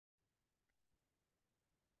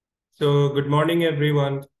So, good morning,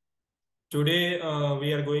 everyone. Today,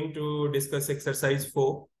 we are going to discuss exercise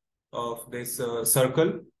 4 of this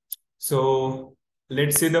circle. So,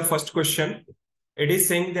 let's see the first question. It is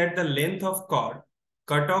saying that the length of chord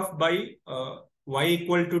cut off by y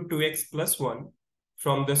equal to 2x plus 1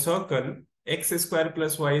 from the circle x square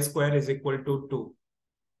plus y square is equal to 2.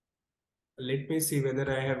 Let me see whether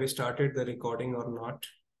I have started the recording or not.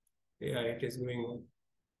 Yeah, it is going on.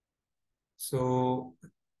 So,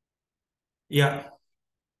 yeah.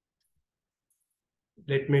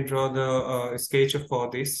 Let me draw the sketch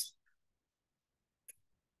for this.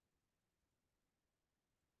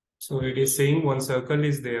 So it is saying one circle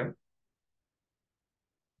is there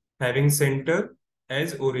having center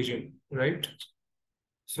as origin, right?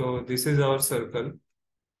 So this is our circle.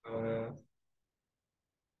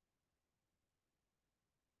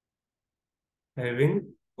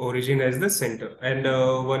 Having origin as the center, and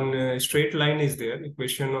one straight line is there.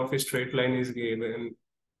 Equation of a straight line is given.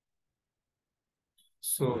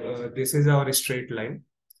 So this is our straight line,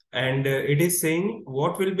 and it is saying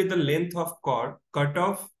what will be the length of chord cut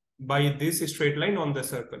off by this straight line on the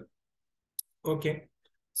circle. Okay,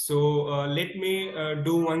 so let me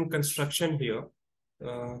do one construction here.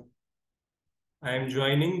 I am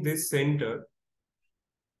joining this center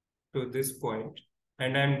to this point,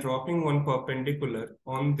 and I am dropping one perpendicular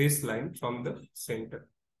on this line from the center.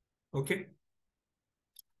 Okay.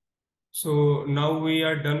 So now we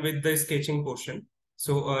are done with the sketching portion.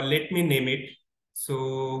 So let me name it.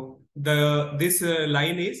 So this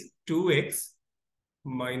line is 2x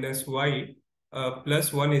minus y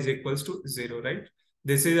plus 1 is equals to 0, right?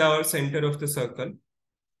 This is our center of the circle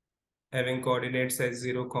having coordinates as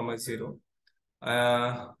 0, 0.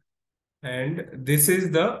 And this is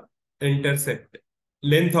the intercept,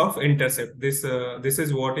 length of intercept. This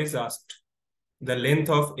is what is asked. The length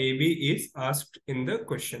of AB is asked in the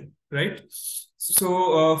question, right?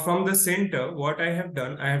 So from the center, what I have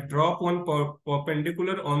done, I have dropped one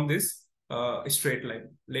perpendicular on this straight line.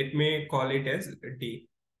 Let me call it as D.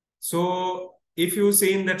 So if you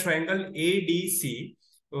see in the triangle ADC,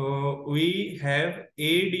 we have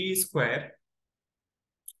AD square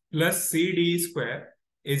plus CD square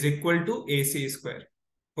is equal to AC square.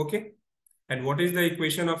 Okay. And what is the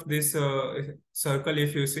equation of this circle?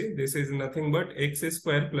 If you see, this is nothing but x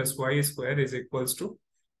square plus y square is equals to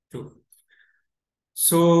 2.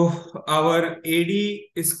 So our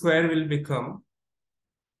AD square will become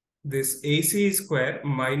this AC square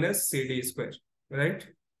minus CD square, right?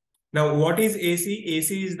 Now, what is AC?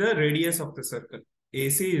 AC is the radius of the circle.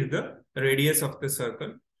 AC is the radius of the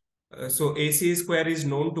circle. So AC square is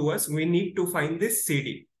known to us. We need to find this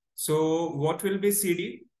CD. So what will be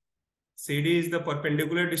CD? CD is the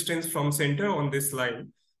perpendicular distance from center on this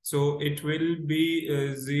line. So it will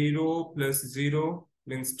be 0 plus 0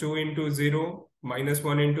 means 2 into 0 minus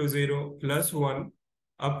 1 into 0 plus 1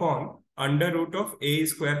 upon under root of A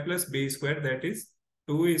square plus B square, that is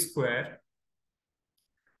 2 square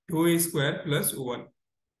plus 1.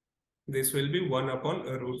 This will be 1 upon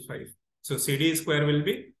root 5. So CD square will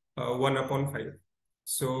be 1 upon 5.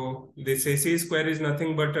 So this AC square is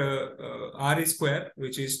nothing but R square,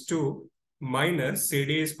 which is 2, minus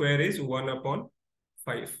CD square is 1 upon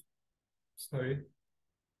 5. Sorry.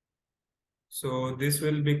 So this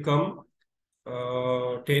will become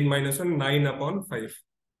 10 minus 1, 9 upon 5.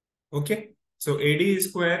 Okay. So AD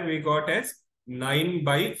square we got as 9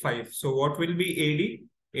 by 5. So what will be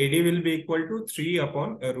AD? AD will be equal to 3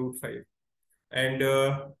 upon root 5. And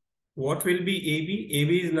what will be AB?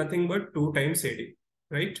 AB is nothing but 2 times AD,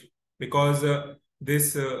 right? Because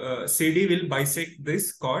this CD will bisect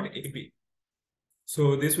this chord AB.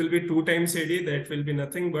 So this will be 2 times AD, that will be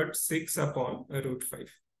nothing but 6 upon root 5,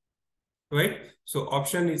 right? So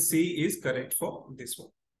option C is correct for this one.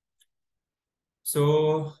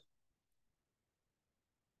 So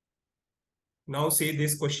now see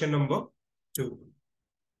this question number 2.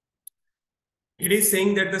 It is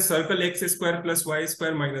saying that the circle x square plus y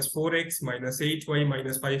square minus 4x minus 8y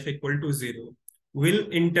minus 5 equal to 0 will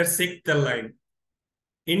intersect the line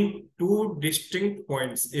in 2 distinct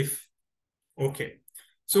points if, okay.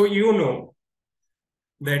 So you know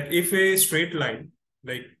that if a straight line,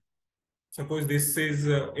 like suppose this is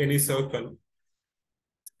any circle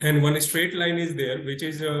and one straight line is there which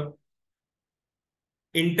is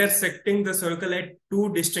intersecting the circle at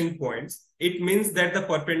 2 distinct points, it means that the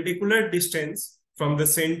perpendicular distance from the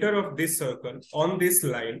center of this circle on this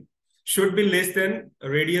line should be less than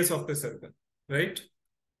radius of the circle, right?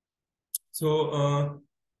 So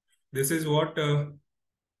this is what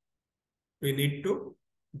we need to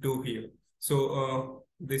do here. So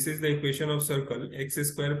this is the equation of circle x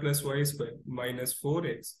square plus y square minus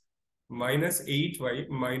 4x minus 8y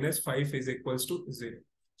minus 5 is equals to 0.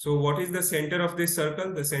 So what is the center of this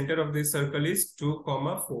circle? The center of this circle is 2,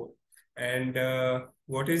 4. And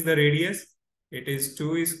what is the radius? It is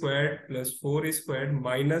 2 squared plus 4 squared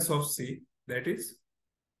minus of c, that is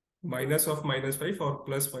minus of minus 5 or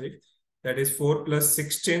plus 5. That is 4 plus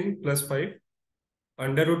 16 plus 5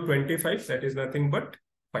 under root 25. That is nothing but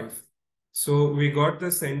 5. So we got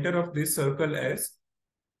the center of this circle as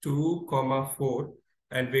 2, 4,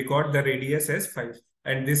 and we got the radius as 5.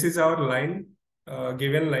 And this is our line,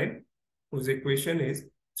 given line, whose equation is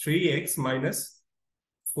 3x minus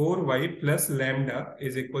 4y plus lambda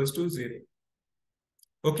is equals to 0.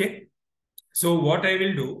 Okay. So what I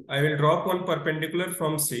will do, I will drop one perpendicular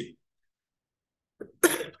from C.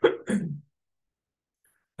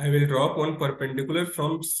 I will drop one perpendicular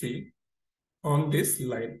from C on this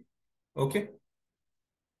line. Okay.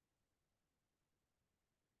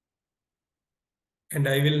 And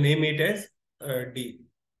I will name it as D.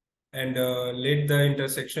 And let the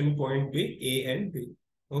intersection point be A and B.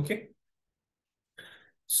 Okay.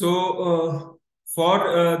 So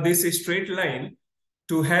for this straight line,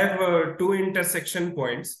 to have two intersection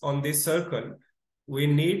points on this circle, we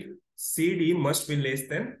need CD must be less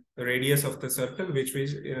than the radius of the circle, which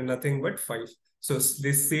is nothing but 5. So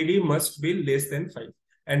this CD must be less than 5.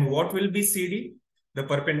 And what will be CD? The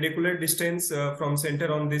perpendicular distance from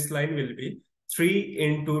center on this line will be 3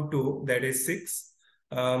 into 2, that is 6.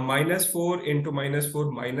 Minus 4 into minus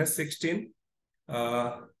 4, minus 16.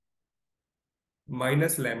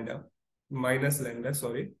 Minus lambda,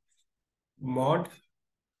 sorry. Mod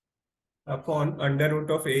upon under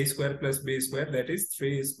root of a square plus b square, that is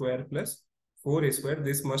 3 square plus 4 square.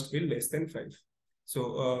 This must be less than 5.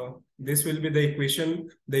 So this will be the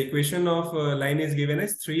equation. The equation of line is given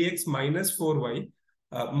as 3x minus 4y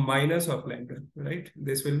minus of lambda, right?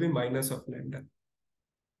 This will be minus of lambda.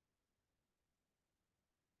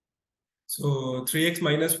 So 3x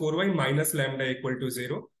minus 4y minus lambda equal to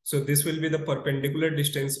 0. So this will be the perpendicular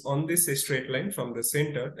distance on this straight line from the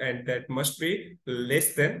center, and that must be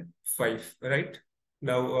less than 5, right?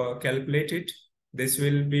 Now calculate it. This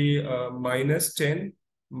will be minus 10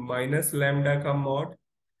 minus lambda come mod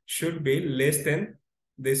should be less than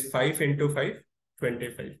this 5 into 5,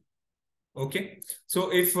 25. Okay.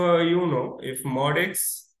 So if you know, if mod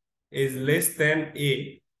x is less than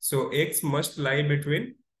a, so x must lie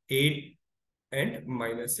between 8 and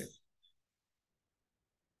minus a,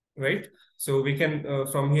 right? So we can,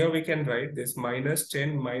 from here we can write this minus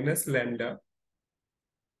 10 minus lambda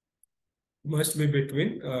must be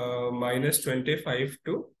between minus 25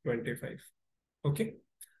 to 25. Okay.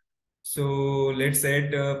 So let's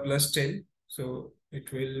add plus 10. So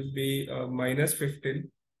it will be minus 15.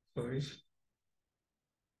 Sorry.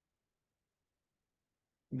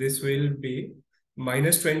 This will be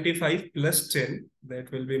minus 25 plus 10.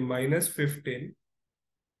 That will be minus 15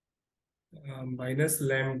 minus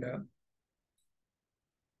lambda.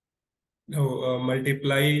 Now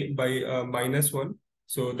multiply by minus 1.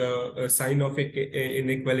 So the sign of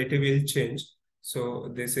inequality will change.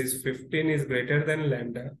 So this is 15 is greater than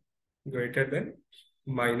lambda, greater than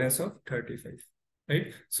minus of 35,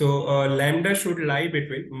 right? So lambda should lie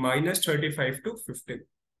between minus 35 to 15.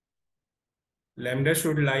 Lambda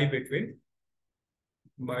should lie between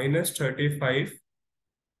minus 35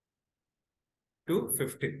 to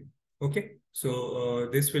 15. Okay. So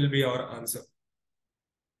this will be our answer.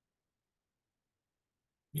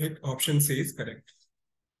 Yet option C is correct.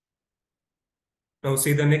 Now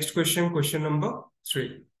see the next question, question number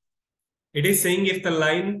 3. It is saying if the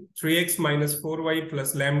line 3x minus 4y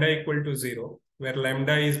plus lambda equal to 0, where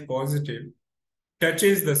lambda is positive,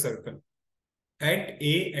 touches the circle at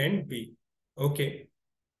A and B. Okay.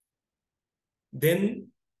 Then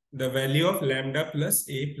the value of lambda plus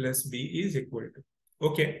A plus B is equal to.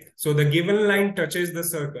 Okay. So the given line touches the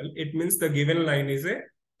circle. It means the given line is a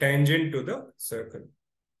tangent to the circle.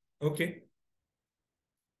 Okay.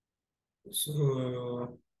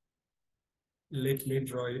 So let me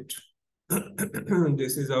draw it.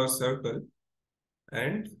 This is our circle,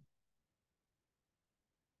 and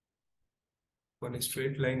one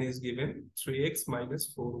straight line is given 3x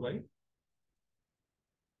minus 4y.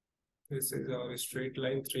 This is our straight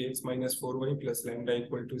line 3x minus 4y plus lambda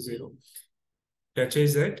equal to 0.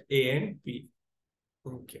 Touches at A and B.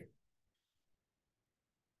 Okay.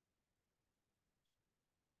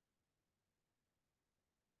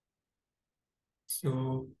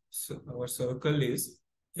 So our circle is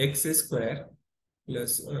x square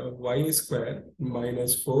plus y square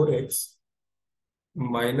minus 4x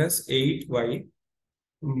minus 8y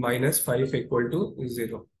minus 5 equal to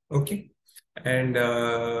 0. Okay. And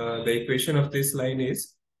the equation of this line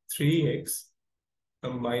is 3x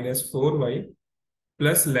minus 4y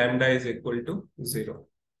plus lambda is equal to 0.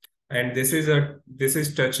 And this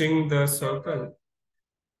is touching the circle.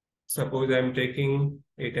 Suppose I'm taking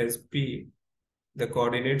it as P. The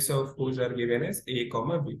coordinates of whose are given as A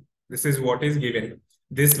comma B. This is what is given.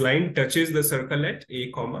 This line touches the circle at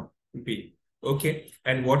A comma B. Okay.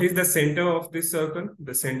 And what is the center of this circle?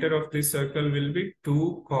 The center of this circle will be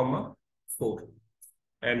 2 comma 4.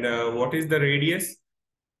 And what is the radius?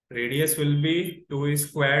 Radius will be 2 is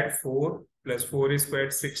squared 4 plus 4 is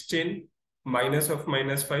squared 16. Minus of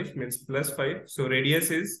minus 5 means plus 5. So radius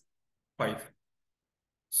is 5.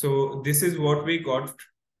 So this is what we got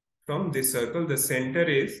from this circle. The center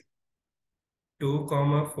is 2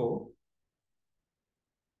 comma 4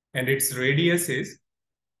 and its radius is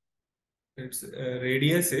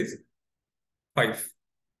 5.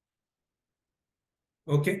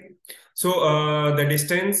 Okay. So the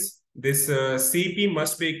distance, this CP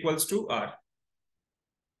must be equals to R.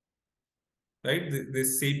 Right?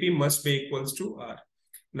 This CP must be equals to R.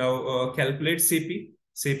 Now calculate CP.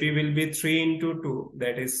 CP will be 3 into 2,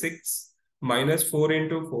 that is 6, minus 4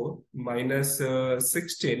 into 4, minus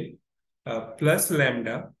 16, plus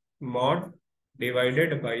lambda mod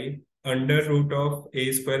divided by under root of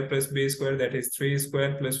a square plus b square, that is 3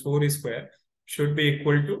 square plus 4 square, should be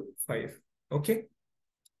equal to 5. Okay.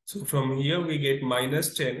 So from here we get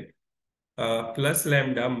minus 10 plus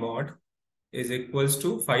lambda mod is equals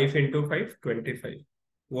to 5 into 5, 25.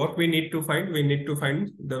 What we need to find? We need to find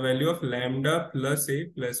the value of lambda plus a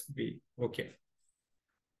plus b. Okay.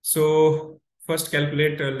 So first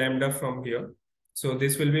calculate lambda from here. So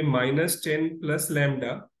this will be minus 10 plus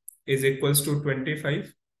lambda is equals to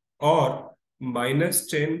 25, or minus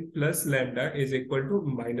 10 plus lambda is equal to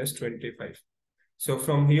minus 25. So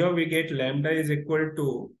from here we get lambda is equal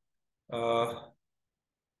to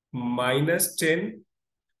minus 10.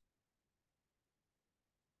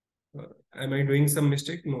 Am I doing some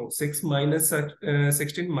mistake? No. 6 minus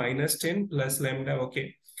 16 minus 10 plus lambda.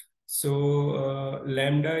 Okay. So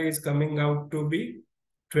lambda is coming out to be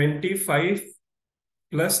 25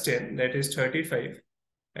 plus 10, that is 35.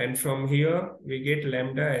 And from here we get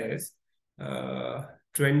lambda as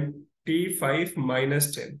 25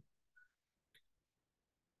 minus 10.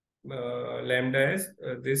 Lambda as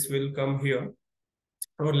this will come here,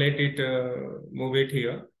 or let it move it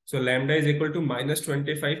here. So lambda is equal to minus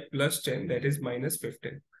 25 plus 10, that is minus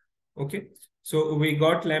 15. Okay. So we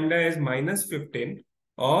got lambda as minus 15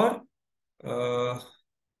 or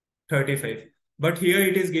 35. But here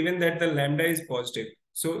it is given that the lambda is positive.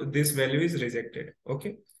 So this value is rejected.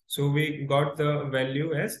 Okay. So we got the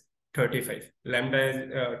value as 35. Lambda is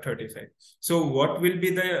 35. So what will be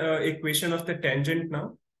the equation of the tangent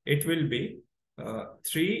now? It will be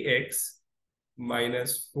 3x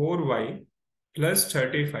minus 4y plus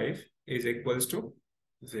 35 is equals to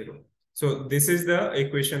 0. So this is the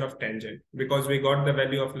equation of tangent, because we got the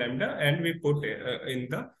value of lambda and we put in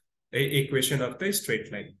the equation of the straight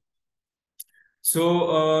line.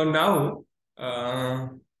 So now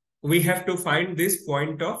we have to find this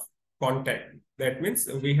point of contact. That means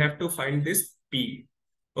we have to find this P.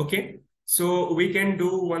 Okay. So we can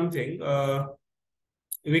do one thing.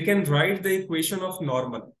 We can write the equation of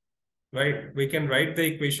normal. Right? We can write the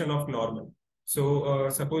equation of normal. So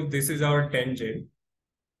suppose this is our tangent.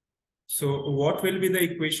 So what will be the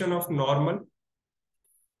equation of normal?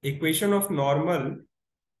 Equation of normal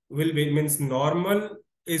will be, means normal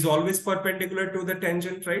is always perpendicular to the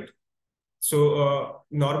tangent, right? So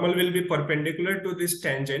normal will be perpendicular to this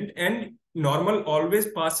tangent, and normal always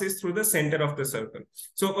passes through the center of the circle.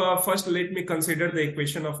 So first let me consider the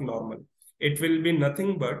equation of normal. It will be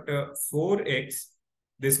nothing but 4x,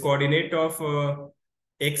 this coordinate of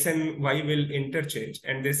x and y will interchange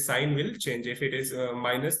and this sign will change. If it is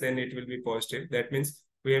minus, then it will be positive. That means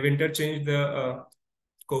we have interchanged the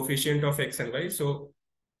coefficient of x and y. So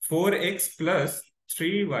 4x plus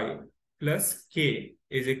 3y plus k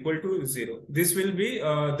is equal to 0. This will be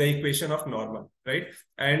the equation of normal, right?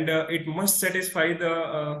 And it must satisfy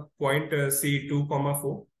the point C 2,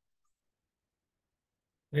 4,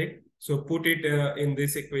 right? So put it in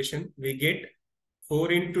this equation. We get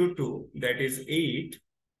 4 into 2, that is 8,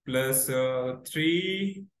 plus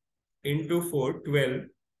 3 into 4, 12,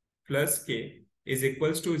 plus k is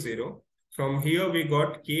equals to 0. From here we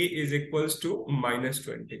got k is equals to minus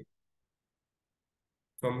 20.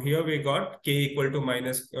 From here we got k equal to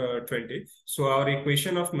minus 20. So our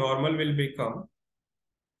equation of normal will become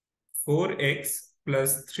 4x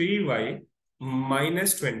plus 3y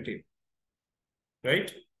minus 20,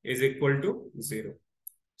 right, is equal to 0.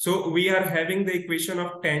 So we are having the equation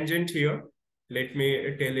of tangent here. Let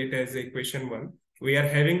me tell it as equation 1. We are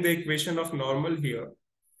having the equation of normal here.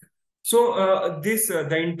 So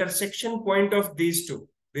the intersection point of these two,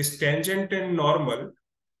 this tangent and normal,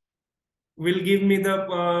 will give me the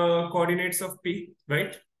coordinates of P,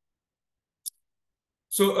 right?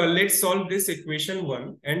 So let's solve this equation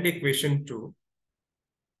 1 and equation 2.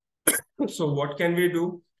 So what can we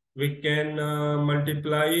do? We can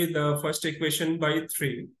multiply the first equation by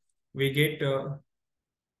 3. We get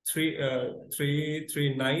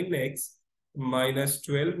 9x minus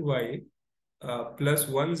 12y plus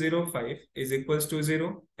 105 is equals to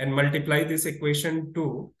 0. And multiply this equation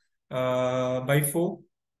 2 by 4.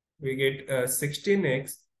 We get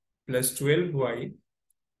 16x plus 12y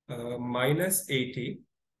minus 80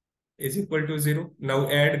 is equal to 0. Now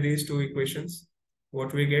add these two equations.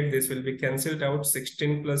 What we get, this will be cancelled out.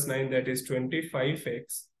 16 plus 9, that is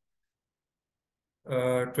 25x.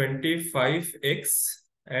 25x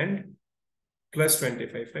and plus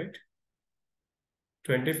 25, right?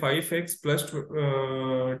 25x plus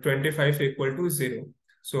 25 equal to 0.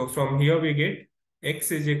 So from here we get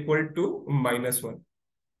x is equal to minus 1.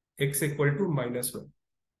 X equal to minus 1.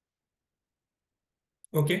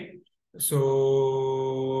 Okay.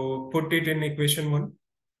 So put it in equation 1.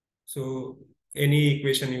 So any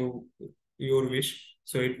equation your wish.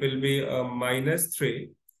 So it will be minus 3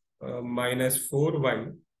 minus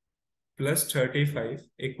 4y plus 35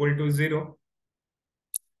 equal to 0.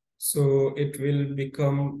 So it will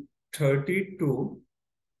become 32.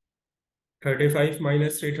 35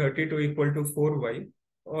 minus 3, 32 equal to 4y,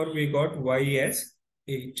 or we got y as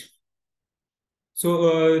 8.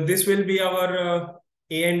 So this will be our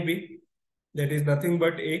A and B. That is nothing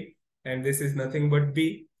but A, and this is nothing but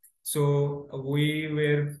B. So we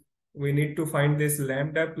need to find this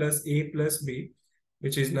lambda plus A plus B,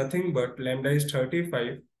 which is nothing but lambda is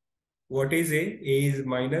 35. What is A? A is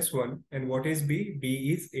minus 1. And what is B?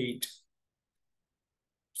 B is 8.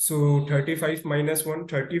 So 35 minus 1,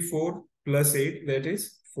 34 plus 8, that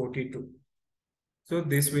is 42. So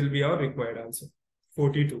this will be our required answer,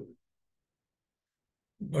 42.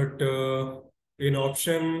 But in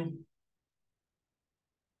option,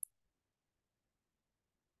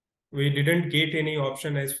 we didn't get any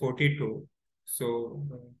option as 42. So,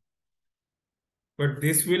 but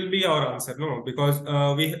this will be our answer, no? Because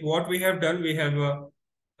what we have done, we have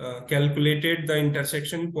calculated the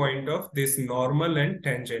intersection point of this normal and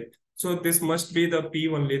tangent. So this must be the P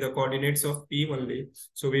only, the coordinates of P only.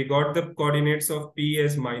 So we got the coordinates of P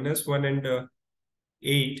as minus 1 and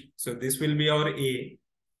 8. So this will be our A.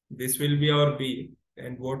 This will be our B.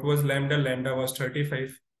 And what was lambda? Lambda was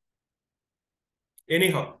 35.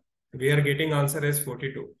 Anyhow, we are getting answer as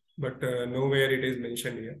 42, but nowhere it is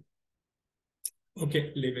mentioned here.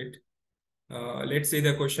 Okay, leave it. Let's see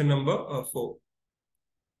the question number 4.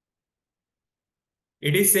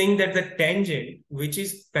 It is saying that the tangent, which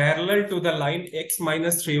is parallel to the line x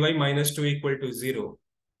minus 3y minus 2 equal to 0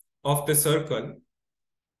 of the circle,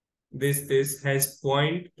 this has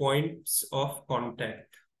points of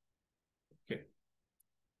contact. Okay.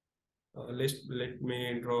 Let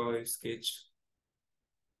me draw a sketch.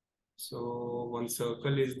 So one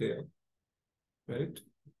circle is there, right?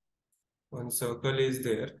 One circle is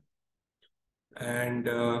there, and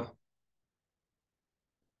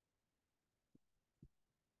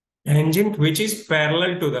tangent which is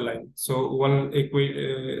parallel to the line. So one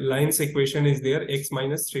line's equation is there, x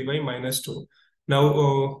minus 3y minus 2.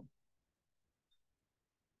 Now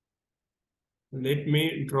let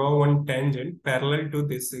me draw one tangent parallel to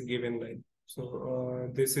this given line. So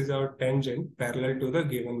this is our tangent parallel to the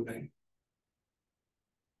given line.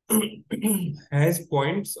 Has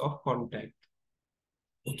points of contact.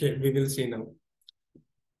 Okay, we will see now.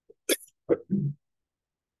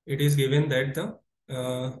 It is given that the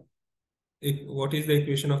what is the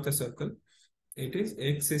equation of the circle? It is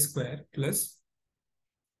x square plus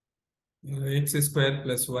y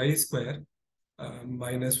square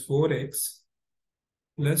minus 4x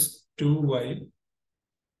plus 2y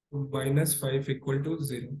minus 5 equal to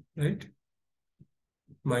 0, right?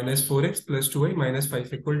 Minus 4x plus 2y minus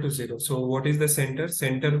 5 equal to 0. So what is the center?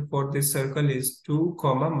 Center for this circle is 2,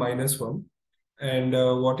 minus 1. And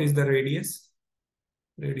what is the radius?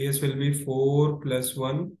 Radius will be 4 plus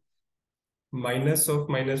 1 minus of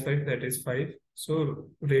minus 5, that is 5. So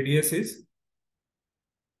radius is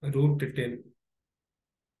root 10.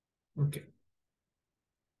 Okay.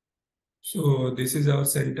 So this is our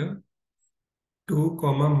center, 2,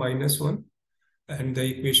 minus 1. And the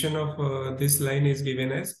equation of this line is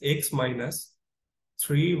given as x minus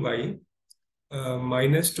 3y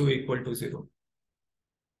minus 2 equal to 0.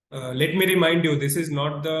 Let me remind you, this is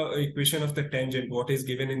not the equation of the tangent, what is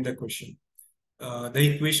given in the question.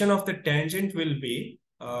 the equation of the tangent will be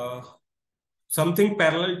something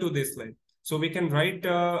parallel to this line. So we can write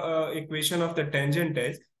equation of the tangent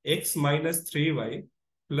as x minus 3y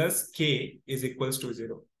plus k is equals to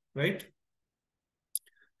 0, right?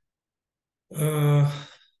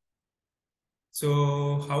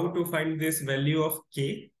 So how to find this value of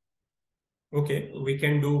k? Okay, we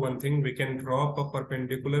can do one thing. We can draw a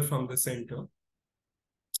perpendicular from the center.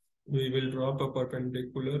 We will draw a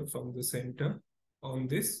perpendicular from the center on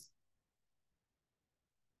this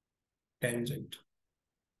tangent.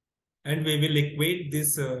 And we will equate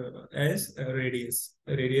this as a radius.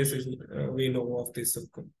 A radius is, we know of this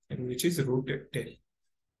circle, and which is root 10.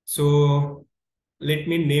 So let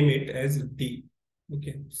me name it as D.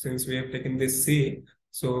 Okay, since we have taken this C,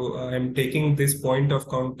 so I am taking this point of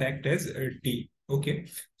contact as D. Okay,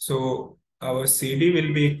 so our CD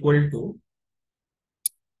will be equal to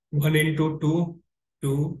 1 into 2,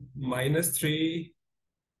 2 minus 3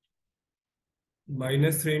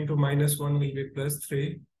 into minus 1 will be plus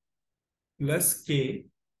 3 plus k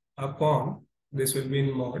upon, this will be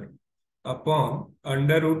in mod, upon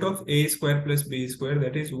under root of a square plus b square,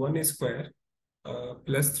 that is 1 square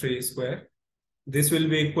plus 3 square. This will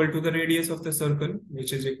be equal to the radius of the circle,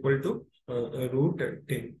 which is equal to root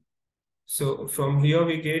 10. So from here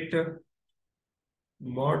we get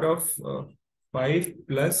mod of 5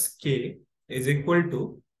 plus k is equal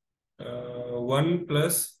to 1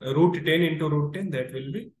 plus root 10 into root 10, that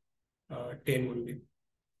will be 10 only.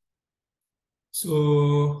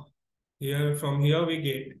 So here, from here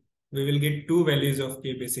we will get two values of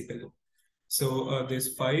k basically. So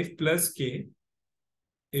this 5 plus k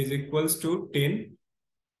is equals to 10.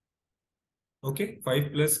 Okay,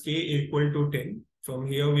 5 plus k equal to 10. From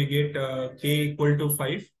here we get k equal to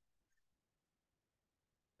 5.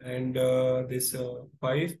 And this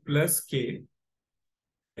 5 plus k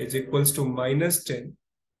is equals to minus 10.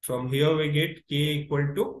 From here we get k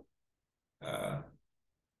equal to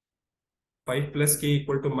 5 plus k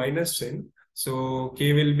equal to minus 10. So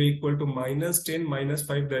k will be equal to minus 10 minus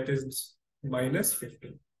 5, that is minus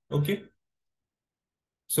 15. Okay.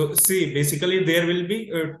 So see, basically there will be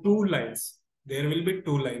two lines. There will be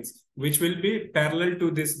two lines which will be parallel to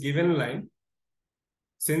this given line.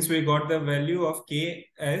 Since we got the value of k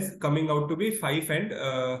as coming out to be 5 and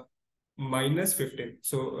minus 15.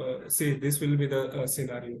 So see, this will be the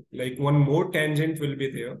scenario. Like one more tangent will be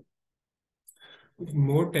there.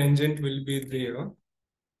 More tangent will be there,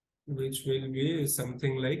 which will be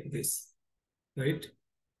something like this, right?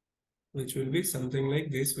 Which will be something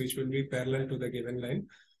like this, which will be parallel to the given line.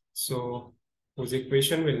 So whose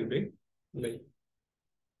equation will be like,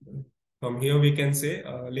 from here we can say,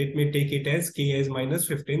 let me take it as k as minus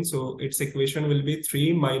 15. So its equation will be x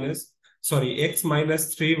minus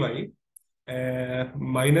 3y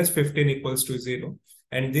minus 15 equals to 0.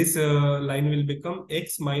 And this line will become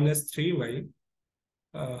x minus 3y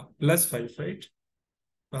plus 5, right?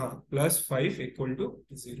 Plus 5 equal to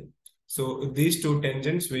 0. So these two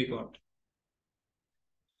tangents we got.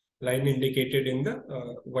 Line indicated in the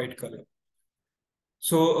white color.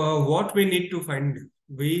 So what we need to find?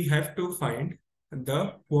 We have to find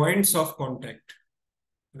the points of contact,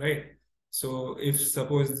 right? So if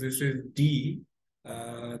suppose this is D,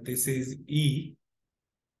 this is E.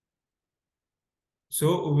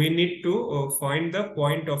 So we need to find the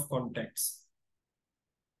point of contacts.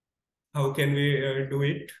 How can we do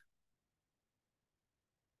it?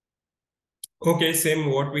 Okay,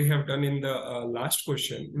 same what we have done in the last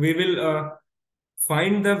question. We will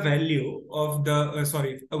find the value of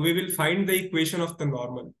the, we will find the equation of the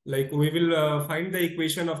normal. Like we will find the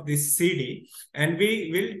equation of this CD and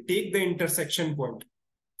we will take the intersection point.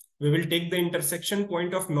 We will take the intersection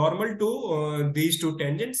point of normal to these two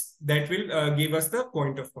tangents. That will give us the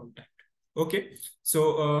point of contact. Okay,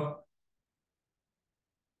 so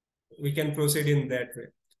we can proceed in that way.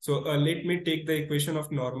 So let me take the equation of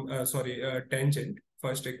tangent,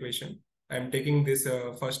 first equation. I'm taking this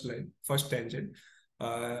first tangent.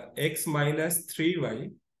 X minus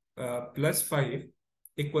 3y plus 5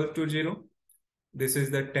 equal to 0. This is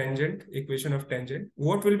the tangent, equation of tangent.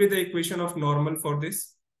 What will be the equation of normal for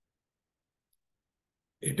this?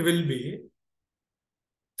 It will be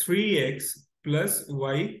 3x plus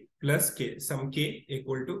y plus k, some k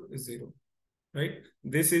equal to 0, right?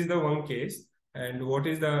 This is the one case. And what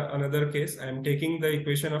is the another case? I am taking the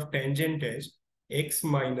equation of tangent as x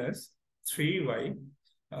minus 3y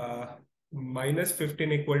minus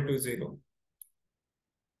 15 equal to 0,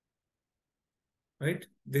 right?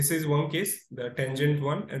 This is one case, the tangent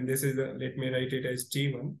one, and this is the, let me write it as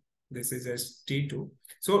T1. This is as T2.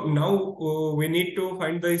 So now we need to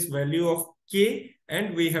find this value of k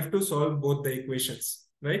and we have to solve both the equations,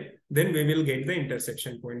 right? Then we will get the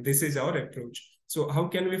intersection point. This is our approach. So how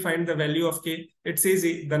can we find the value of k? It's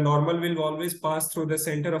easy. The normal will always pass through the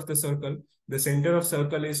center of the circle. The center of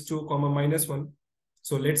circle is 2 comma minus 1.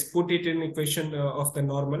 So let's put it in equation of the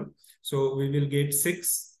normal. So we will get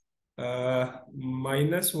 6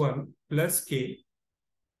 minus 1 plus k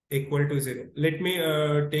equal to 0. Let me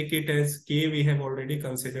take it as k we have already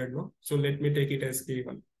considered, no? So let me take it as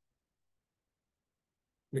k1.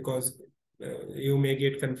 Because you may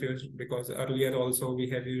get confused because earlier also we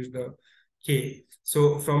have used the k.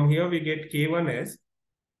 So from here we get k1 as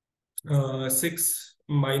 6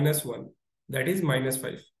 minus 1, that is minus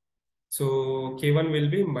 5. So k1 will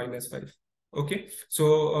be minus 5. Okay.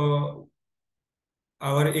 So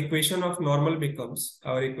our equation of normal becomes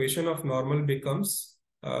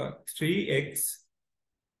 3x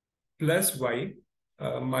plus y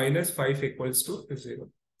minus 5 equals to 0.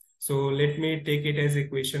 So let me take it as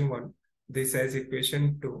equation 1, this as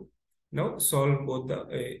equation 2. Now solve both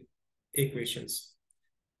the equations.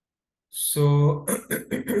 So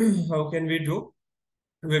how can we do?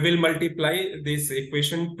 We will multiply this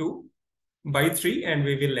equation 2 by 3 and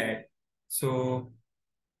we will add. So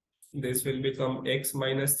this will become x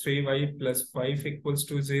minus 3y plus 5 equals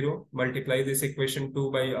to 0. Multiply this equation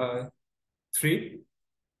 2 by 3.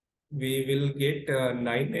 We will get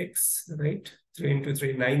 9x, right? 3 into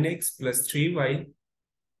 3, 9x plus 3y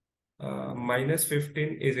minus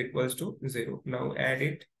 15 is equals to 0. Now add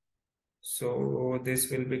it. So this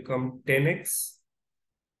will become 10x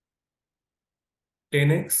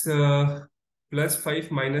plus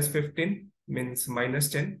 5 minus 15 means minus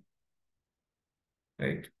 10,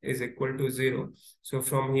 right, is equal to 0. So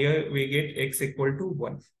from here we get x equal to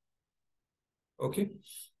 1. Okay.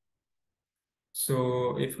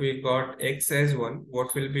 So if we got x as 1,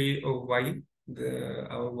 what will be y?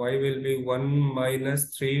 Our y will be 1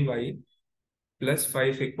 minus 3y plus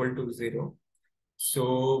 5 equal to 0.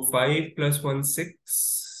 So 5 plus 1,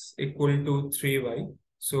 6 equal to 3y.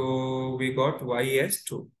 So we got y as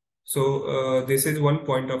 2. So this is one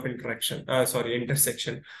point of intersection,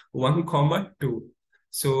 1 comma 2.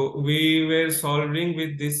 So we were solving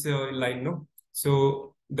with this line, no?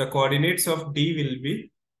 So the coordinates of D will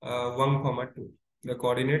be 1 comma 2. The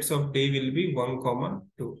coordinates of D will be 1 comma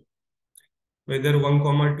 2. Whether 1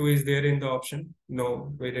 comma 2 is there in the option?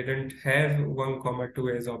 No, we didn't have 1 comma 2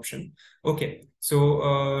 as option. Okay,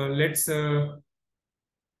 so let's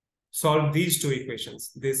solve these two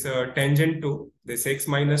equations. This tangent to this x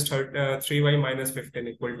minus 3y minus 15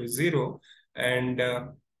 equal to 0. And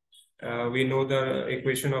we know the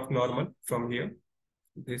equation of normal from here.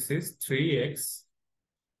 This is 3x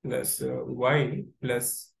plus y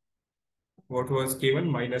plus what was given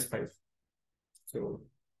minus 5. So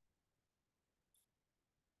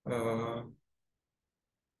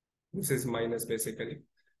this is minus basically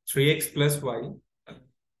 3x plus y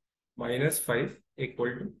minus 5 equal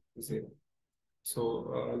to 0.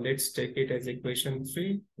 So let's take it as equation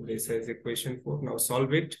 3, this as equation 4. Now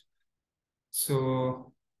solve it.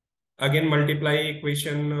 So again multiply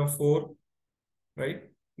equation 4, right,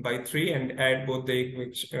 by 3 and add both the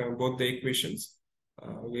equations.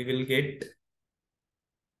 We will get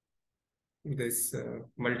this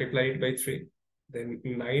multiplied by 3, then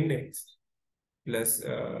 9x plus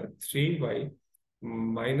 3y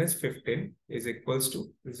minus 15 is equals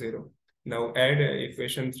to 0. Now add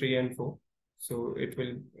equation 3 and 4. So it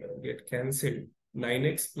will get cancelled.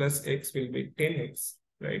 9x plus x will be 10x,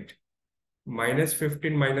 right? Minus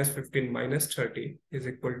 15 minus 30 is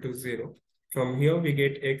equal to 0. From here we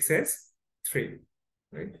get x as 3,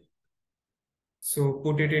 right? So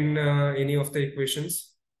put it in any of the equations.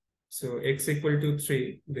 So x equal to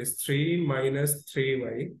 3, this 3 minus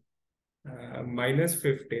 3y minus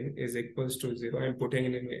 15 is equals to 0. I'm putting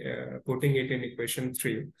it in equation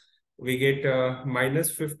 3. We get minus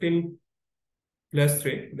 15 plus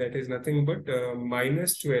 3, that is nothing but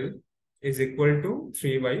minus 12 is equal to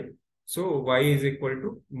 3y. So y is equal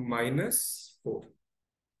to minus 4.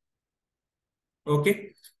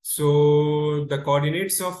 Okay. So the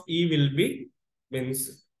coordinates of E will be,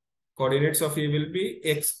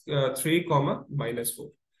 x 3 comma minus 4.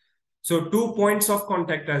 So 2 points of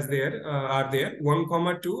contact are there, 1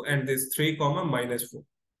 comma 2 and this 3 comma minus 4.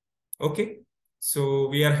 Okay. So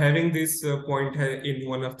we are having this point in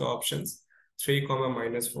one of the options, 3 comma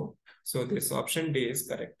minus 4. So this option D is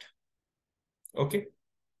correct. Okay.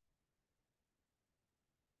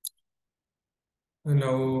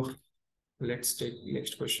 Now let's take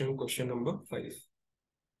next question, question number 5.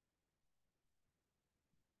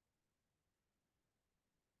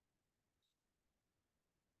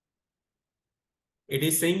 It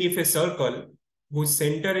is saying if a circle whose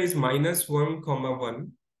center is -1,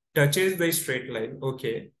 1 touches the straight line.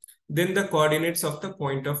 Okay. Then the coordinates of the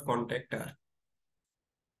point of contact are.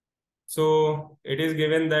 So it is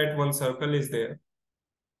given that one circle is there.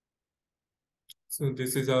 So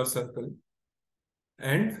this is our circle.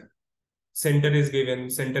 And center is given,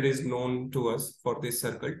 center is known to us for this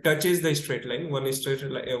circle, touches the straight line. One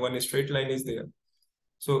straight line is there.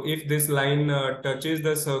 So if this line touches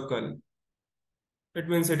the circle, it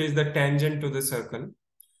means it is the tangent to the circle,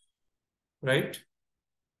 right?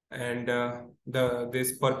 And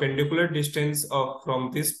this perpendicular distance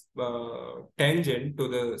from this tangent to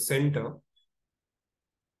the center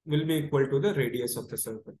will be equal to the radius of the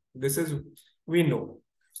circle. This is, we know.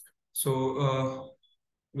 So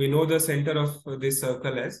we know the center of this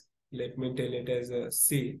circle as, let me tell it as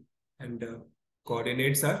C, and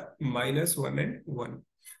coordinates are -1 and 1.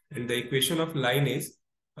 And the equation of line is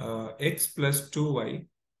x plus 2y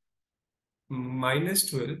minus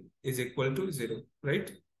 12 is equal to 0,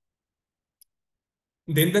 right?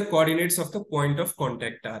 Then the coordinates of the point of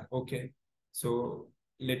contact are, okay. So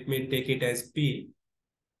let me take it as P,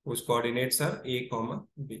 whose coordinates are A,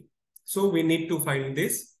 B. So we need to find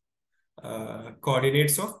this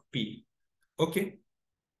coordinates of P. Okay.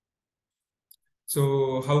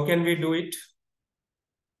 So how can we do it?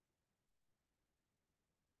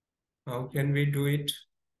 How can we do it?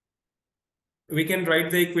 We can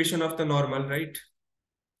write the equation of the normal, right?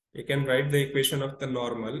 We can write the equation of the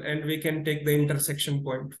normal and we can take the intersection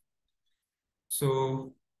point.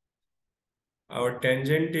 So our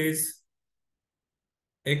tangent is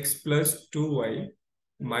x plus 2y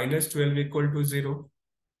minus 12 equal to 0.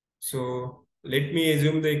 So let me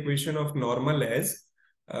assume the equation of normal as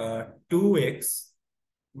 2x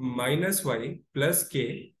minus y plus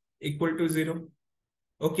k equal to 0.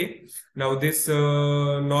 Okay. Now this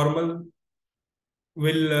normal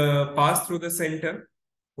will pass through the center,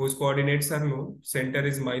 whose coordinates are known. Center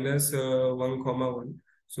is -1, 1.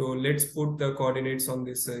 So let's put the coordinates on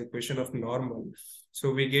this equation of normal.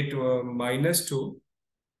 So we get -2,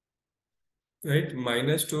 right?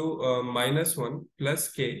 -2 minus 1 plus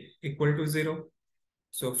k equal to 0.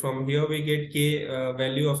 So from here we get k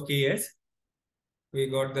value of k as, we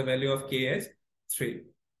got the value of k as 3.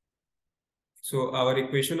 So our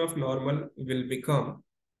equation of normal will become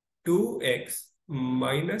 2x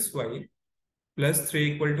minus y plus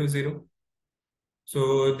 3 equal to 0.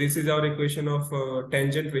 So this is our equation of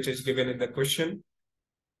tangent, which is given in the question.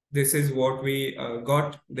 This is what we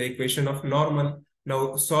got, the equation of normal.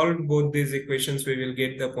 Now solve both these equations, we will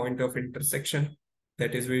get the point of intersection.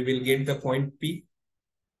 That is, we will get the point P.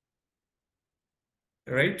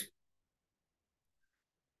 Right?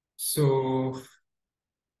 So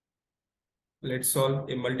let's solve.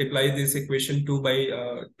 Multiply this equation 2 by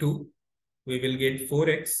 2. We will get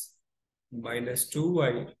 4x minus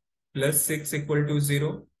 2y plus 6 equal to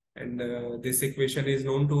 0. And this equation is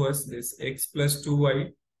known to us, this x plus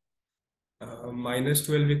 2y minus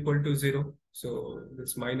 12 equal to 0. So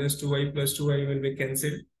this minus 2y plus 2y will be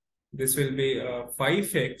cancelled. This will be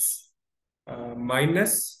 5x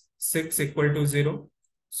minus 6 equal to 0.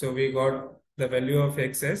 So we got the value of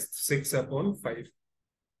x as 6 upon 5.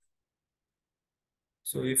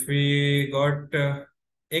 So if we got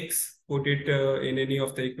x, put it in any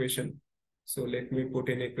of the equation. So let me put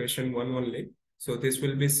in equation 1 only. So this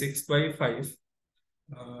will be 6 by 5.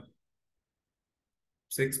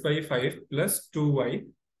 6 by 5 plus 2y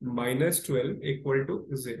minus 12 equal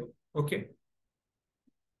to 0. Okay.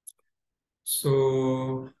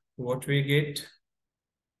 So what we get?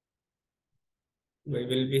 We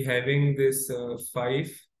will be having this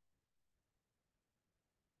 5,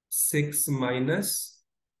 6 minus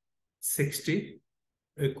 60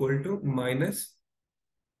 equal to minus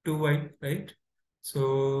 2y, right?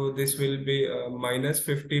 So this will be minus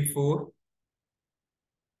 54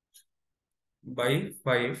 by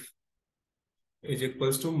 5 is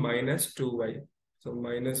equals to minus 2y. So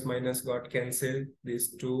minus got cancelled.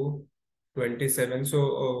 This 2, 27.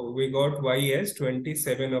 So we got y as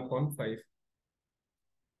 27 upon 5.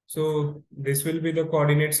 So this will be the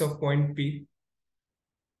coordinates of point P.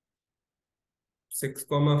 6,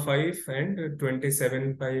 5 and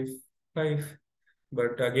 27 by 5.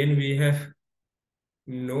 But again, we have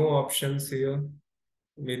no options here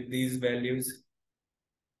with these values.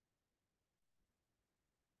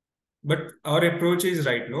 But our approach is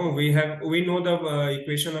right. No, we know the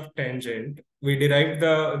equation of tangent. We derived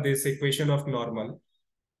this equation of normal.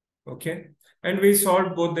 Okay. And we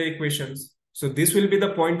solved both the equations. So this will be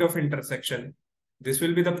the point of intersection. This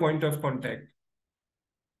will be the point of contact.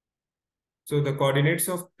 So the coordinates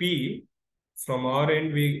of P from our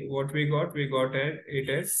end, we got it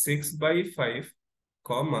as 6 by 5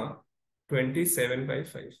 comma 27 by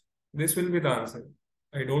 5. This will be the answer.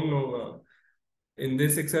 I don't know. In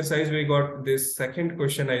this exercise, we got this second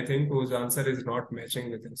question, I think, whose answer is not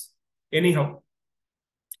matching with this. Anyhow,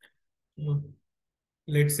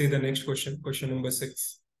 let's see the next question. Question number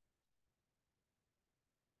 6.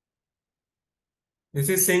 This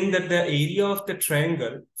is saying that the area of the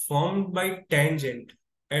triangle formed by tangent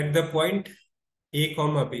at the point A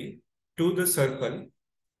comma B to the circle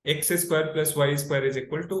x square plus y square is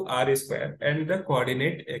equal to r square and the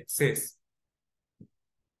coordinate axis.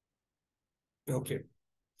 Okay,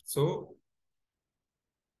 so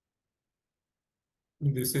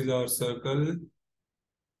this is our circle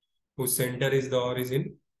whose center is the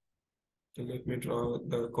origin. So let me draw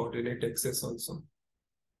the coordinate axis also.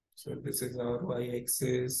 So this is our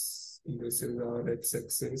y-axis, this is our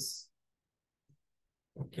x-axis.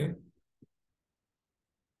 Okay.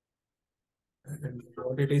 And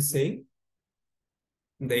what it is saying?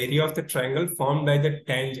 The area of the triangle formed by the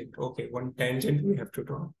tangent. Okay, one tangent we have to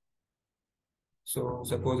draw. So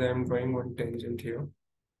suppose I am drawing one tangent here.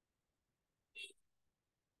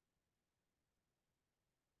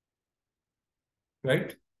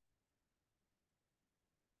 Right?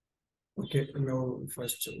 Okay, now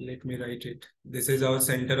first let me write it. This is our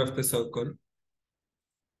center of the circle.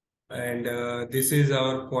 And this is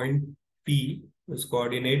our point P, whose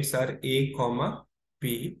coordinates are A comma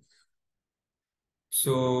P.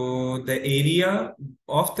 So the area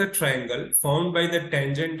of the triangle formed by the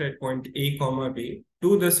tangent at point A comma B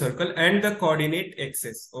to the circle and the coordinate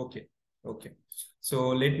axis. Okay. Okay. So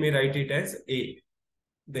let me write it as A.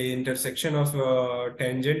 The intersection of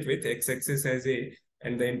tangent with x-axis as A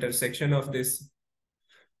and the intersection of this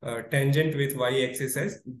tangent with y-axis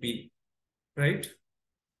as B. Right?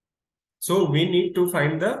 So we need to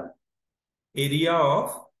find the area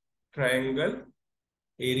of triangle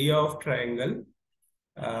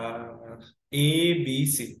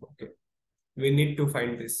ABC. Okay, we need to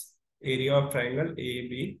find this area of triangle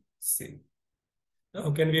ABC.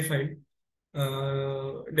 How can we find?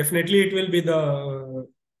 Definitely it will be the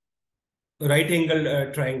right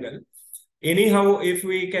angle triangle. Anyhow, if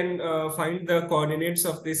we can find the coordinates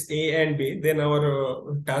of this A and B, then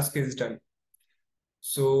our task is done.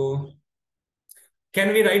 So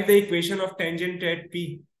can we write the equation of tangent at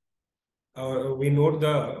P? We know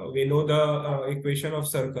the equation of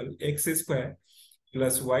circle x square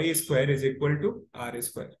plus y square is equal to r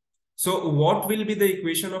square. So what will be the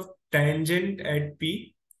equation of tangent at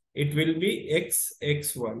P? It will be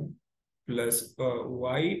x1 plus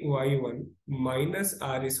y1 minus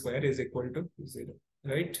r square is equal to 0,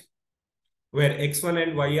 right? Where x1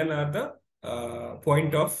 and y1 are the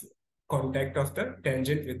point of contact of the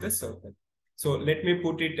tangent with the circle. So let me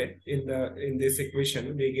put it in this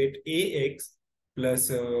equation. We get ax plus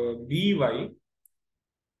by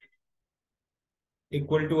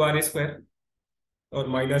equal to r square or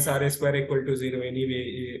minus r square equal to 0. Any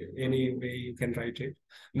way you can write it.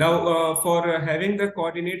 Now for having the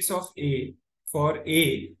coordinates of A, for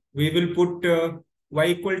A, we will put y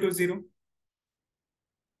equal to 0.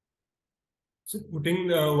 So putting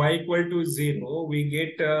y equal to 0, we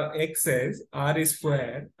get x as r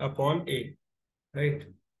square upon A. Right,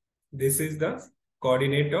 this is the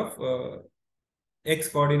coordinate of x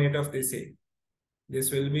coordinate of this A.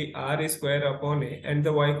 This will be r square upon A, and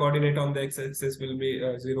the y coordinate on the x-axis will be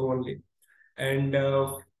 0 only. And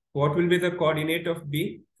what will be the coordinate of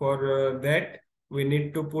B? For that, we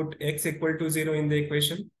need to put x equal to 0 in the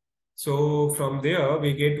equation. So from there,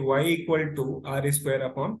 we get y equal to r square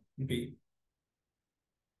upon B.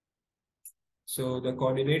 So the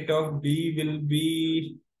coordinate of B will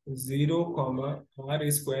be 0 comma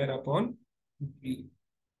r square upon B.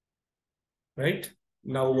 Right?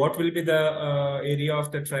 Now, what will be the area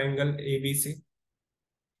of the triangle ABC?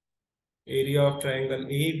 Area of triangle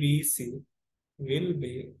ABC will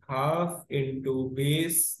be half into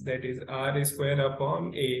base, that is r square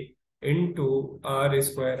upon A, into r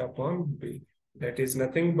square upon B. That is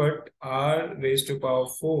nothing but r raised to power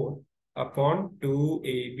 4 upon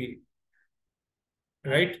 2ab.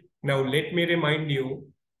 Right? Now, let me remind you,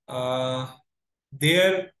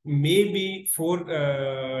 there may be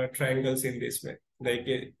 4 triangles in this way. Like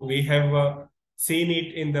we have seen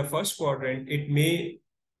it in the first quadrant. It may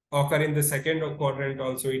occur in the second quadrant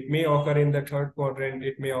also. It may occur in the third quadrant.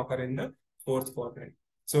 It may occur in the fourth quadrant.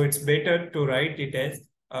 So it's better to write it as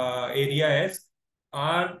area as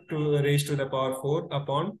r to raised to the power 4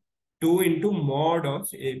 upon 2 into mod of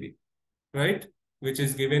AB, right? Which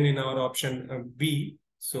is given in our option B.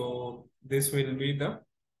 So this will be the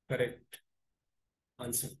correct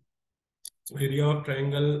answer. So area of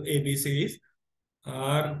triangle ABC is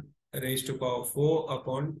r raised to power 4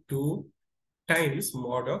 upon 2 times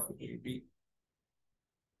mod of AB.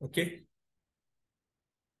 Okay.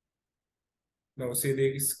 Now see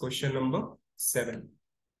this question number 7.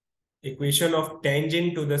 Equation of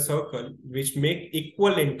tangent to the circle which make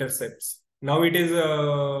equal intercepts. Now it is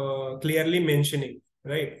clearly mentioning,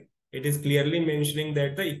 right? It is clearly mentioning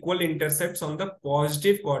that the equal intercepts on the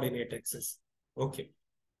positive coordinate axis. Okay.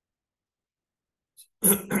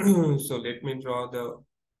 So let me draw the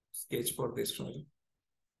sketch for this one.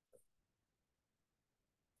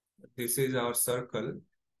 This is our circle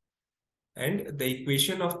and the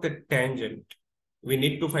equation of the tangent. We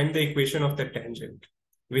need to find the equation of the tangent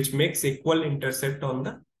which makes equal intercept on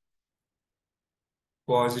the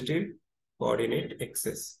positive coordinate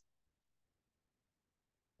axis.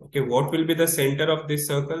 Okay, what will be the center of this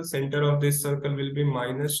circle? Center of this circle will be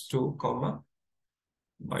 -2,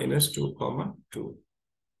 -2, 2.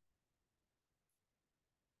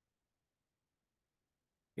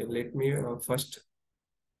 Okay, let me first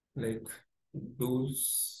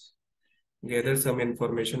gather some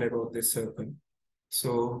information about this circle.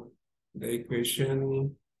 So the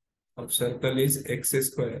equation of circle is x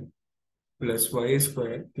square plus y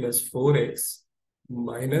square plus 4x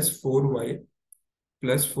minus 4y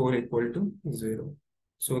plus 4 equal to 0.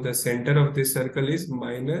 So the center of this circle is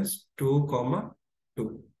 -2,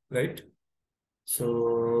 2, right?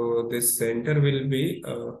 So this center will be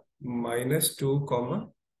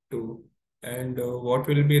 -2, 2. And what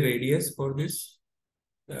will be radius for this?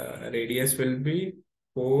 Radius will be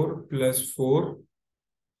 4 plus 4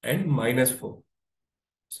 and -4.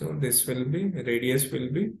 So this will be, radius will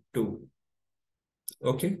be 2.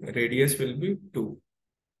 Okay, radius will be 2.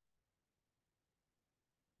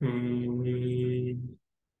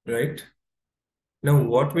 Right. Now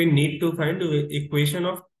what we need to find the equation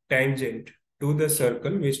of tangent to the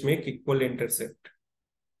circle which make equal intercept.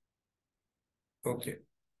 Okay.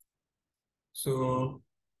 So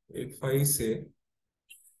if I say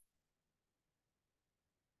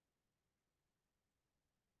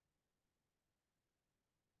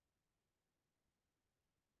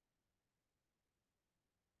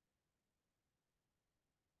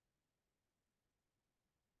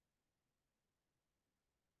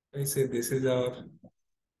this is our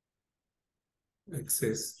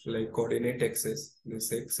axis, like coordinate axis,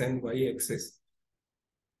 this x and y axis,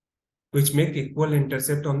 which make equal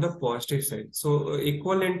intercept on the positive side. So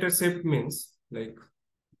equal intercept means like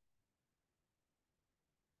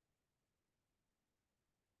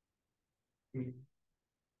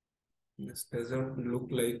this doesn't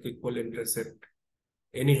look like equal intercept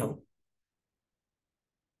anyhow.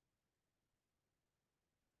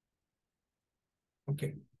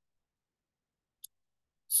 Okay.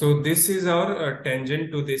 So this is our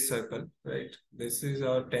tangent to this circle, right? This is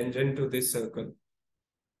our tangent to this circle.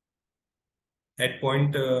 At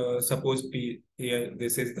point, suppose P, here,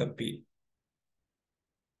 this is the P.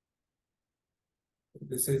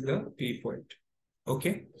 This is the P point.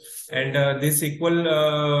 Okay. And this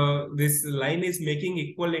line is making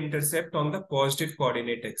equal intercept on the positive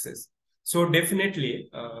coordinate axis. So definitely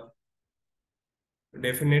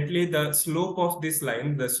the slope of this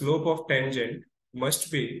line, the slope of tangent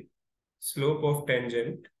must be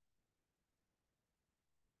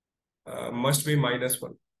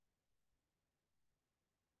 -1,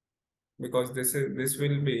 because this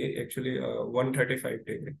will be actually 135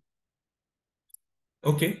 degree.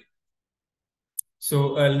 Okay.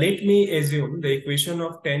 So let me assume the equation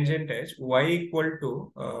of tangent as y equal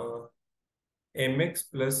to mx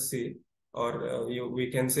plus c, or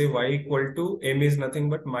we can say y equal to m is nothing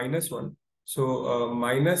but -1. So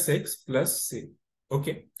minus x plus c.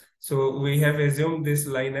 Okay. So we have assumed this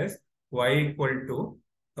line as y equal to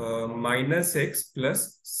minus x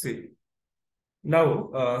plus c. Now,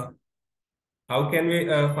 how can we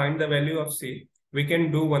find the value of c? We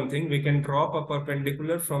can do one thing. We can drop a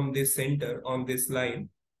perpendicular from this center on this line,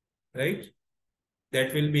 right?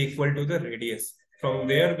 That will be equal to the radius. From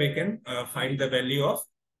there, we can find the value of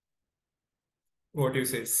what you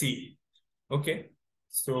say, c. Okay.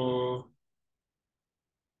 So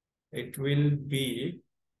it will be,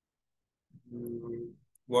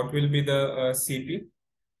 what will be the CP?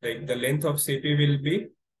 Like the length of CP will be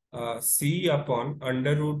c upon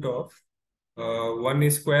under root of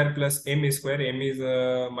 1 square plus m square. M is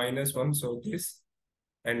 -1. So this,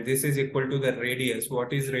 and this is equal to the radius.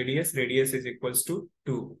 What is radius? Radius is equals to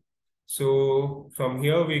 2. So from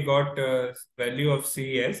here we got value of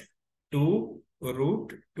c as 2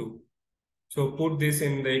 root 2. So put this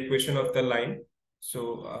in the equation of the line.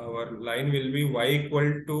 So our line will be y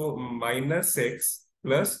equal to minus x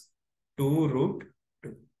plus 2 root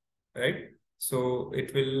 2, right? So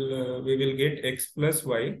it will we will get x plus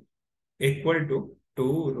y equal to 2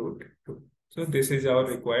 root 2. So this is our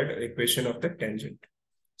required equation of the tangent.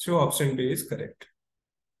 So option B is correct.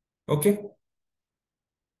 Okay.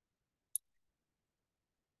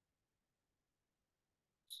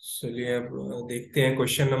 चलिए अब देखते हैं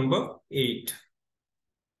question number 8.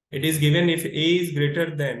 It is given if A is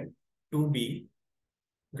greater than 2B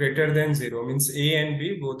greater than 0, means A and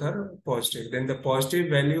B both are positive, then the positive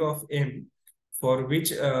value of M for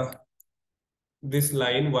which this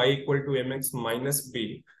line y equal to mx minus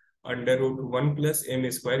b under root 1 plus m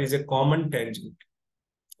square is a common tangent,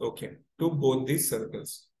 okay, to both these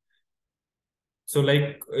circles. So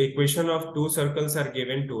like equation of two circles are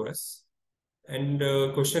given to us, and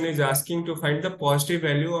question is asking to find the positive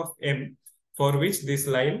value of m for which this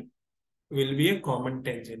line will be a common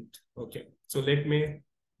tangent. Okay, so let me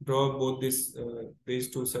draw both these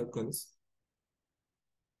two circles.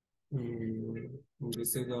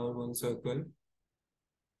 This is our one circle.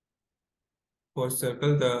 For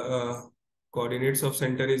circle, the coordinates of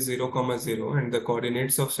center is 0, 0, and the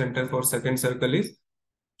coordinates of center for second circle is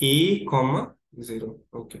a, 0.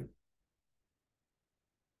 Okay.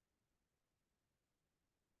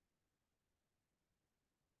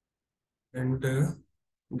 And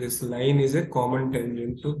this line is a common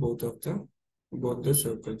tangent to both the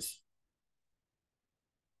circles,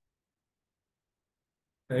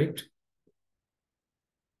 right?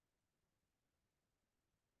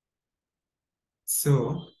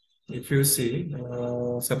 So if you see,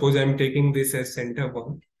 suppose I'm taking this as center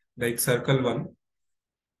 1, like circle 1,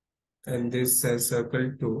 and this as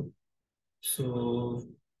circle 2. So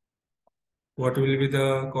what will be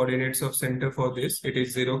the coordinates of center for this? It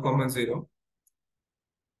is 0, 0.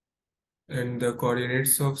 And the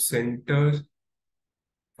coordinates of center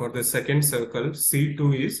for the second circle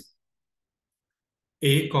C2 is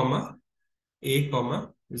a, 0.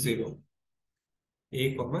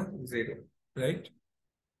 A, 0, right?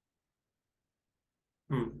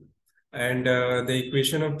 And the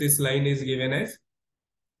equation of this line is given as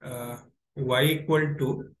y equal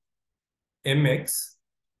to mx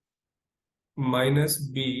minus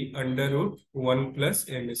b under root 1 plus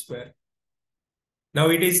m square. Now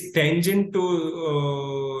it is tangent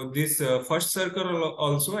to this first circle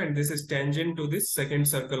also, and this is tangent to this second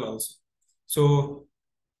circle also. So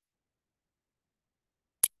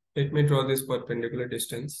let me draw this perpendicular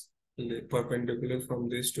distance, perpendicular from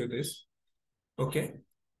this to this. Okay,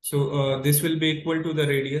 so this will be equal to the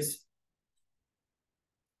radius.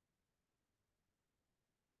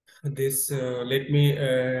 This let me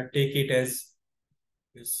take it as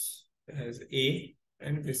this as A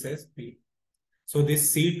and this as B. So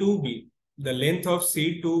this C2B, the length of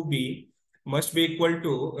C2B must be equal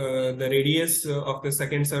to the radius of the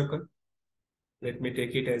second circle. Let me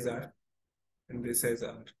take it as R and this as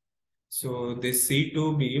R. So this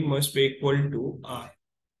C2B must be equal to R.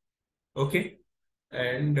 Okay.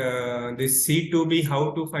 And this C2B,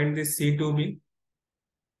 how to find this C2B?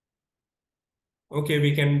 Okay,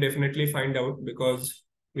 we can definitely find out because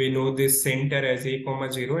we know this center as a,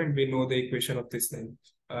 0, and we know the equation of this line.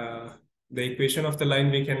 The equation of the line,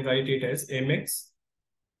 we can write it as mx.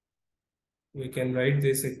 We can write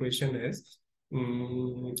this equation as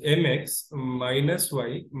mx minus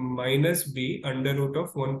y minus b under root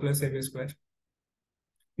of 1 plus m square.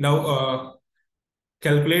 Now,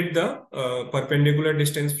 calculate the perpendicular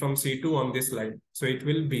distance from C2 on this line. So it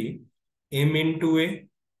will be m into a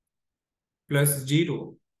plus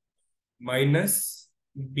 0 minus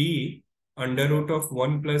b under root of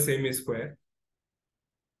 1 plus m square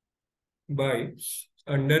by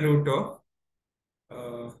under root of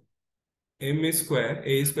m square,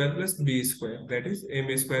 a square plus b square, that is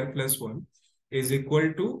m square plus 1 is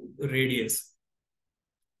equal to radius.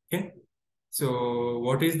 Okay. So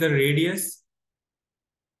what is the radius?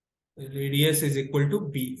 The radius is equal to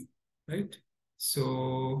b, right?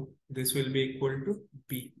 So this will be equal to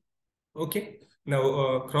b. Okay.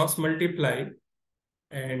 Now cross multiply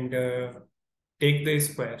and take the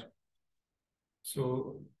square.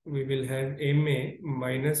 So we will have ma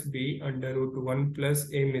minus b under root 1 plus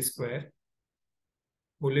m square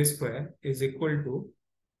whole square is equal to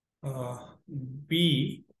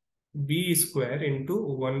b square into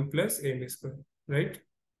 1 plus m square, right?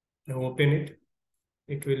 Now open it.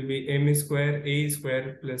 It will be m square a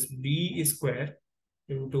square plus b square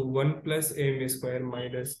into 1 plus m square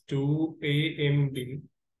minus 2amb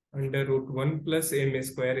under root 1 plus m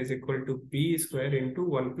square is equal to b square into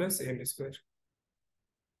 1 plus m square.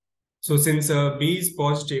 So since b is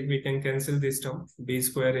positive, we can cancel this term, b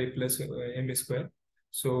square a plus m square.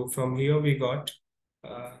 So from here we got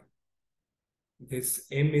this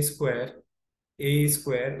m square a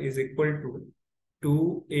square is equal to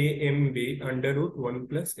 2amb under root 1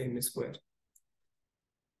 plus m square.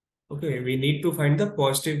 Okay, we need to find the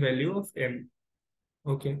positive value of m.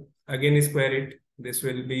 Okay, again square it. This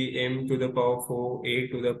will be m to the power 4, a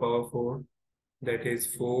to the power 4. That is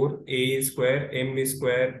 4a square, m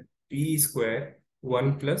square, b square,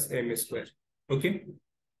 1 plus m square. Okay.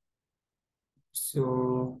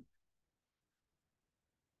 So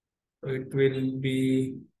it will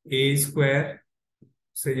be a square.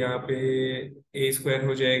 से यहाँ पे a square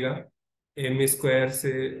हो जाएगा, m square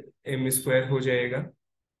से m square हो जाएगा.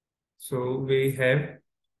 So we have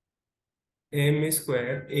m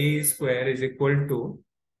square, a square is equal to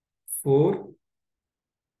 4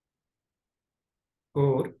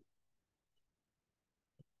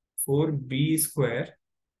 4b square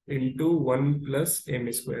into 1 plus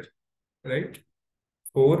m square, right?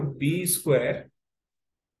 4b square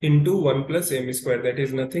into 1 plus m square, that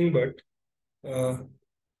is nothing but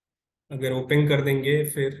अगर open कर देंगे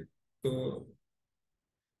फिर तो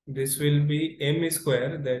this will be m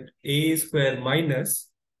square, that a square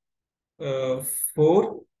minus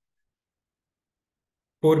 4b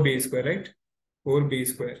square, right? 4b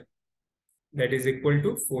square, that is equal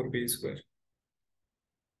to 4b square.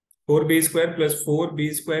 4b square plus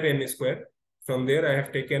 4b square m square. From there I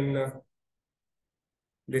have taken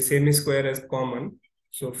this m square as common.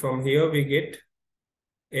 So from here we get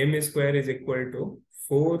m square is equal to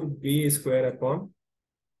 4b square upon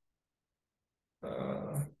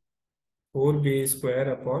 4b square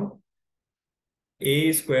upon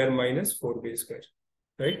a square minus 4b square,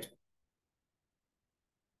 right?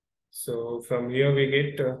 So from here we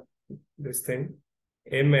get this thing,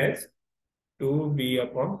 m as 2b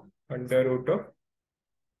upon under root of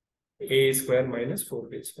a square minus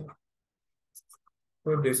 4b square.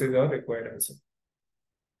 So this is our required answer.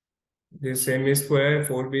 This m square,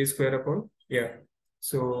 4b square upon, yeah.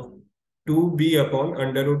 So 2b upon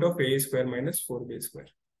under root of a square minus 4b square.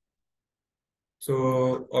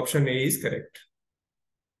 So option A is correct.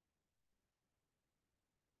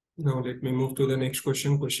 Now let me move to the next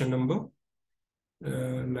question, question number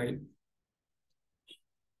 9.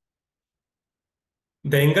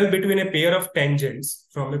 The angle between a pair of tangents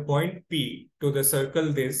from a point P to the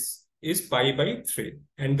circle this is pi by 3,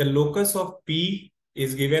 and the locus of P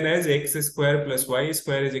is given as x square plus y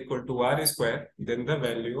square is equal to r square, then the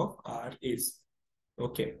value of r is.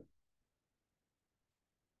 Okay.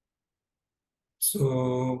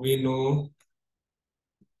 So we know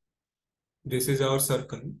this is our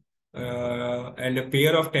circle and a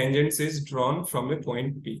pair of tangents is drawn from a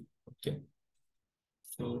point P. Okay.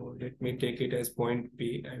 So let me take it as point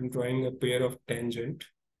P. I'm drawing a pair of tangent.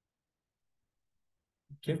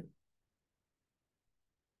 Okay.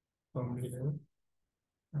 From here,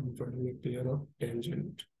 I'm drawing a pair of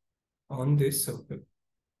tangent on this circle,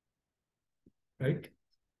 right?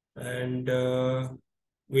 And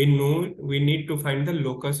we know we need to find the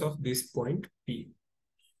locus of this point P.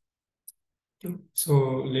 Okay. So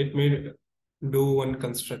let me do one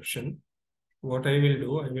construction. What I will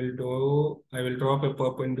do, I will draw up a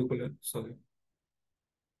perpendicular, sorry.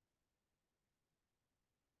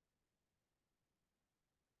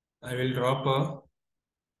 I will drop a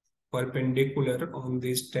perpendicular on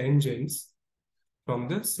these tangents from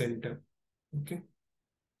the center, okay,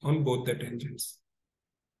 on both the tangents.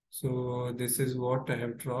 So this is what I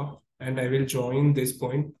have drawn, and I will join this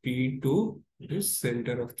point P to this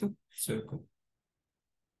center of the circle.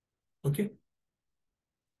 Okay.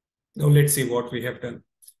 Now let's see what we have done.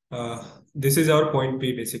 This is our point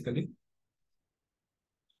P basically.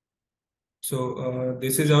 So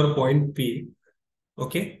this is our point P,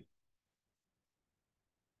 okay.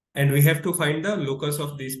 And we have to find the locus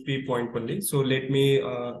of this P point only. So let me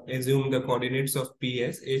assume the coordinates of P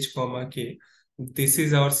as h comma k. This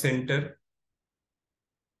is our center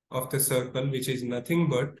of the circle, which is nothing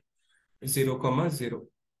but 0 comma 0.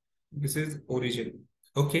 This is origin,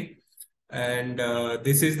 okay. And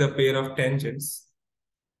this is the pair of tangents.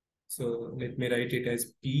 So let me write it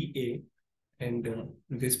as PA and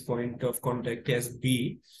this point of contact as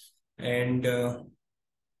B. And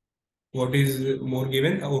what is more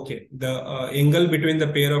given? Okay, the angle between the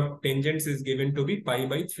pair of tangents is given to be pi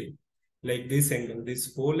by 3. Like this angle,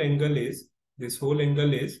 this whole angle is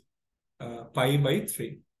pi by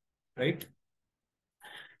 3, right?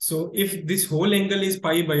 So if this whole angle is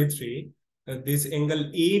pi by 3, this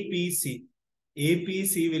angle APC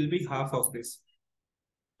will be half of this.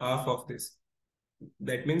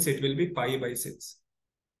 That means it will be pi by 6.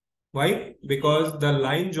 Why? Because the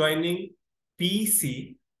line joining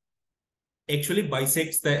PC actually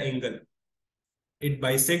bisects the angle. It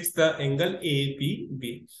bisects the angle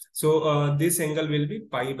APB. So this angle will be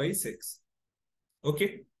pi by 6.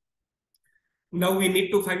 Okay. Now we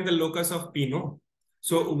need to find the locus of P, no?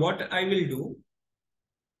 So what I will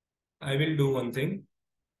do one thing.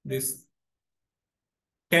 This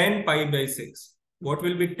tan pi by 6. What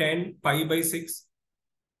will be tan pi by 6?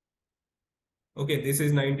 Okay, this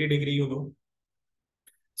is 90 degree, you know.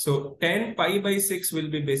 So tan pi by 6 will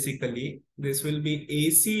be basically, this will be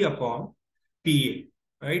AC upon PA,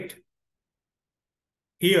 right?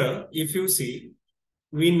 Here, if you see,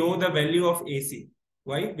 we know the value of AC.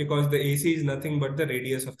 Why? Because the AC is nothing but the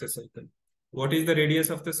radius of the circle. What is the radius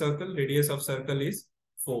of the circle? Radius of circle is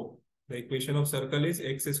 4. The equation of circle is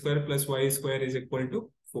x square plus y square is equal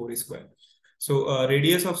to 4 square. So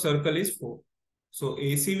radius of circle is 4. So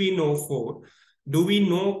AC we know 4. Do we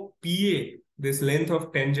know PA, this length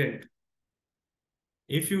of tangent?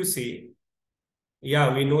 If you see,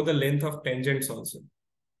 yeah, we know the length of tangents also.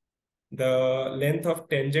 The length of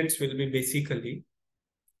tangents will be basically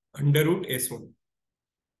under root S1,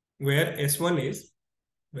 where S1 is,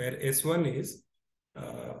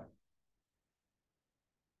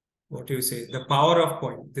 what do you say? The power of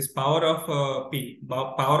point, this power of P,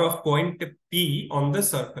 power of point P on the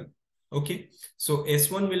circle. Okay. So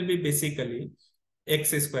S1 will be basically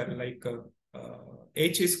x square, like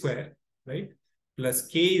h square, right? Plus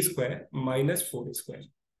k square minus 4 square.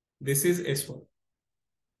 This is S1.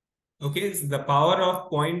 Okay. So the power of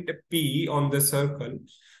point P on the circle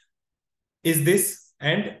is this,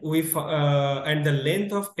 and and the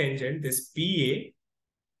length of tangent, this PA,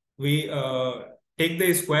 we take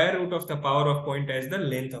the square root of the power of point as the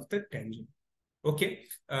length of the tangent. Okay,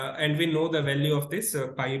 and we know the value of this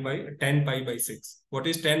tan pi by 6. What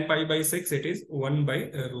is tan pi by 6? It is 1 by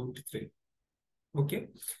root 3. Okay,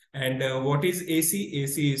 and what is AC?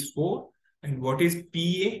 AC is 4. And what is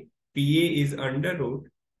PA? PA is under root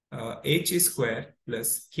h square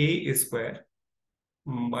plus k square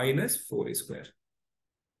minus 4 square.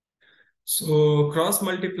 So cross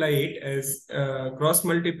multiply it as cross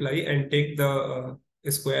multiply and take the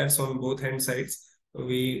squares on both hand sides.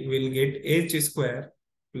 We will get h square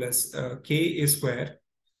plus k square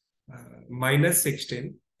minus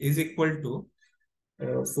 16 is equal to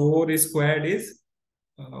 4 squared is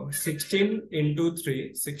 16 into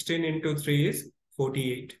 3. 16 into 3 is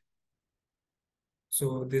 48.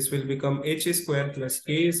 So this will become h square plus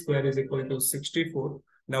k square is equal to 64.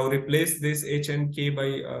 Now replace this h and k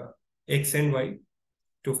by x and y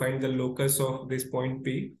to find the locus of this point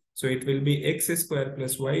P. So it will be x square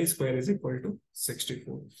plus y square is equal to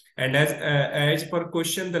 64. And as per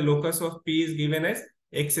question, the locus of P is given as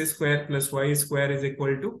x square plus y square is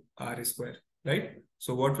equal to r square, right?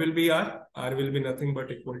 So what will be r? R will be nothing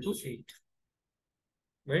but equal to 8,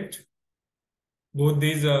 right? Both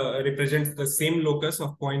these represent the same locus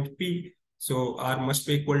of point P. So r must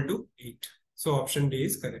be equal to 8. So option D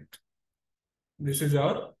is correct. This is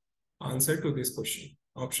our answer to this question.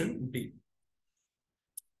 Option D.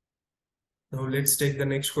 Now let's take the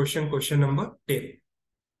next question, question number 10.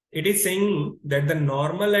 It is saying that the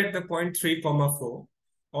normal at the point 3, 4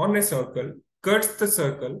 on a circle cuts the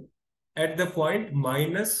circle at the point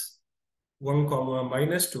minus 1,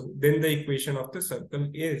 minus 2. Then the equation of the circle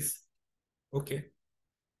is, okay.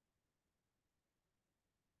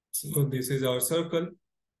 So this is our circle,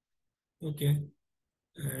 okay.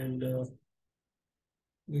 And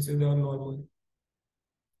this is our normal.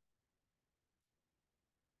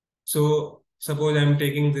 So suppose I'm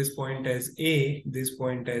taking this point as A, this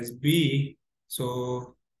point as B.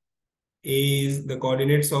 So A is, the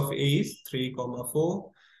coordinates of A is 3,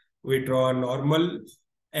 4. We draw a normal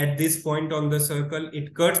at this point on the circle.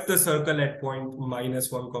 It cuts the circle at point minus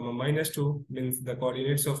 1, minus 2. Means the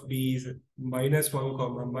coordinates of B is minus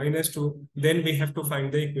 1, minus 2. Then we have to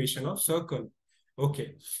find the equation of circle.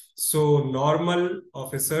 Okay. So normal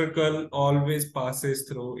of a circle always passes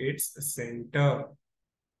through its center.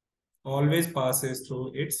 Always passes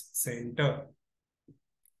through its center,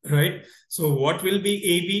 right? So what will be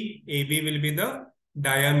AB? AB will be the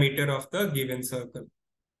diameter of the given circle.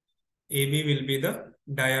 AB will be the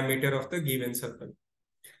diameter of the given circle.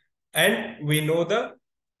 And we know the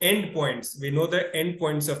endpoints. We know the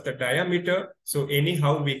endpoints of the diameter. So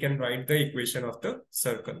anyhow, we can write the equation of the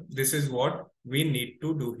circle. This is what we need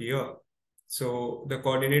to do here. So the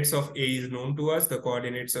coordinates of A is known to us. The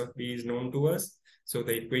coordinates of B is known to us. So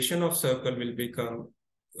the equation of circle will become,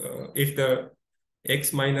 if the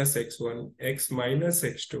x minus x1, x minus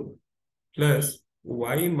x2 plus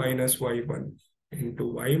y minus y1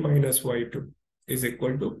 into y minus y2 is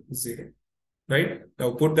equal to 0, right?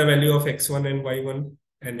 Now put the value of x1 and y1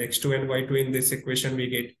 and x2 and y2 in this equation, we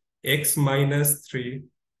get x minus 3,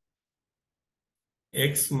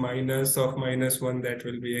 x minus of minus 1, that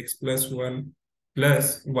will be x plus 1,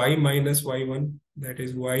 plus y minus y1, that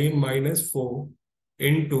is y minus 4,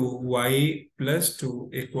 into y plus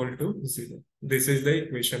 2 equal to 0. This is the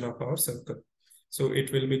equation of our circle. So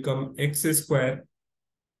it will become x square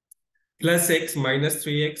plus x minus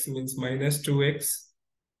 3x means minus 2x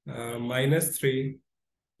minus 3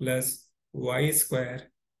 plus y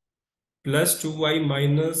square plus 2y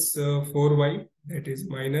minus 4y, that is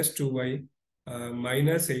minus 2y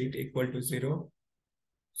minus 8 equal to 0.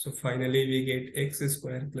 So finally we get x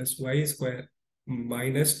square plus y square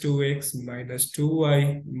minus 2x minus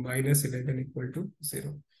 2y minus 11 equal to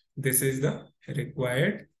 0. This is the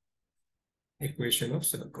required equation of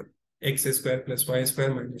circle. X square plus y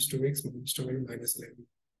square minus 2x minus 2y minus 11,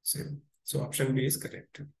 0. So option B is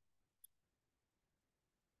correct.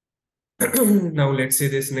 Now let's see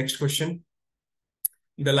this next question.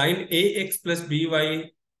 The line ax plus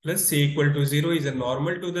by plus c equal to 0 is a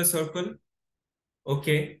normal to the circle.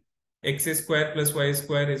 Okay. X square plus y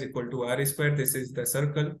square is equal to r square. This is the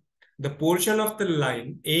circle. The portion of the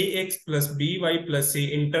line ax plus by plus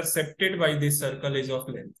c intercepted by this circle is of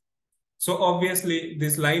length. So obviously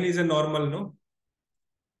this line is a normal, no?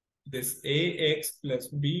 This ax plus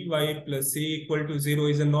by plus c equal to 0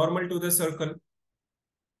 is a normal to the circle.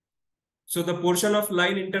 So the portion of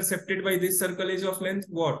line intercepted by this circle is of length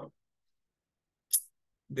what?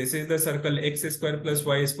 This is the circle x square plus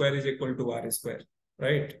y square is equal to r square,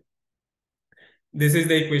 right? This is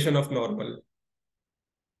the equation of normal.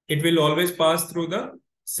 It will always pass through the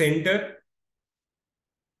center,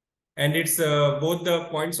 and it's both the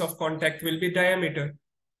points of contact will be diameter.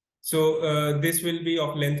 So this will be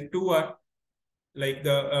of length 2r. Like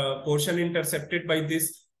the portion intercepted by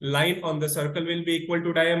this line on the circle will be equal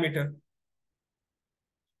to diameter.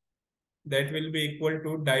 That will be equal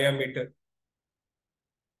to diameter.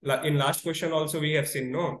 In last question also we have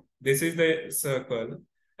seen, no, this is the circle,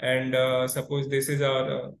 and suppose this is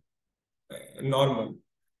our normal.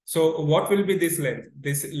 So what will be this length?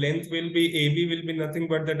 This length will be AB, will be nothing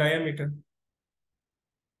but the diameter.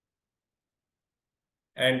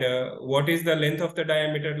 And what is the length of the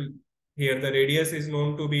diameter? Here the radius is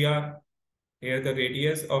known to be r. Here the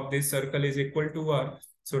radius of this circle is equal to r.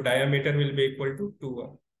 So diameter will be equal to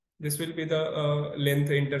 2r. This will be the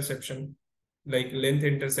length interception, like length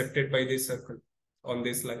intercepted by this circle on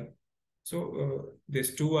this line. So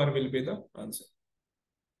this 2r will be the answer.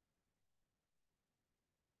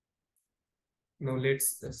 Now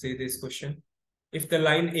let's see this question. If the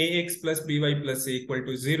line ax plus by plus c equal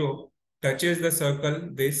to 0 touches the circle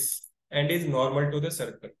this and is normal to the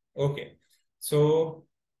circle. Okay. So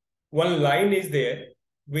one line is there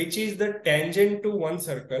which is the tangent to one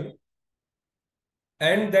circle,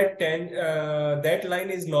 and that line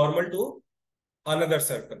is normal to another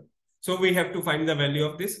circle. So we have to find the value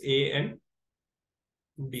of this a and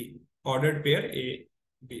b, ordered pair a,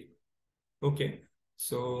 b. Okay.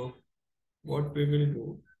 So what we will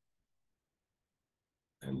do,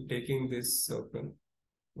 I'm taking this circle,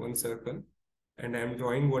 one circle, and I'm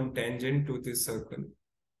drawing one tangent to this circle.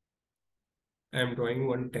 I'm drawing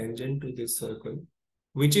one tangent to this circle,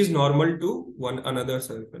 which is normal to one another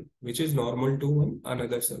circle, which is normal to one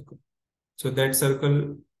another circle. So that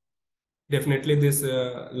circle, definitely this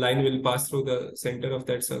line will pass through the center of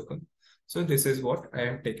that circle. So this is what I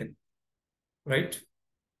have taken, right?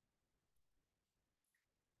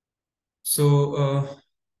 So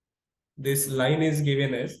this line is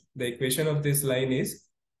given as, the equation of this line is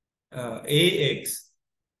ax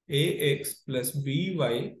plus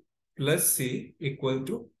by plus c equal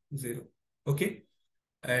to 0. Okay.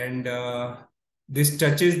 And this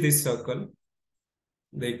touches this circle.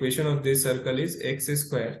 The equation of this circle is x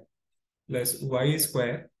square plus y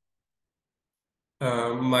square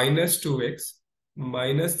minus 2x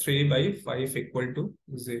minus 3 by 5 equal to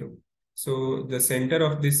 0. So the center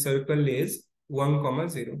of this circle is 1,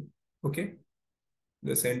 0. Okay.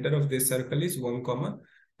 The center of this circle is 1,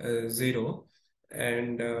 0.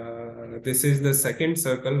 And this is the second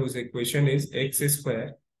circle whose equation is x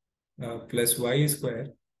square plus y square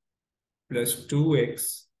plus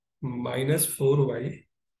 2x minus 4y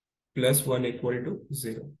plus 1 equal to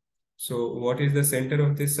 0. So what is the center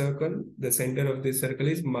of this circle? The center of this circle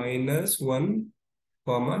is minus 1,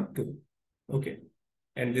 2. Okay.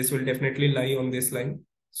 And this will definitely lie on this line.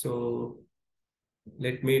 So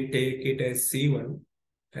let me take it as C1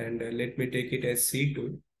 and let me take it as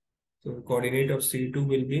C2. So coordinate of C2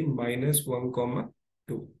 will be minus 1,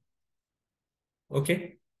 2.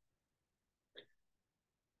 Okay.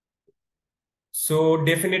 So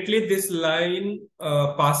definitely this line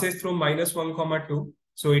passes through minus 1, 2.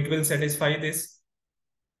 So it will satisfy this.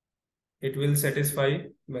 It will satisfy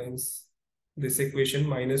means this equation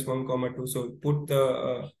 -1, 2. So put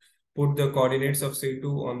the coordinates of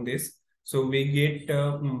C2 on this. So we get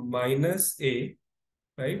minus a,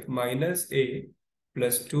 right? Minus a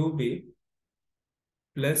plus 2b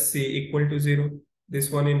plus c equal to 0.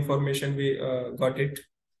 This one information we got it.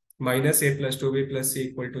 Minus a plus 2b plus c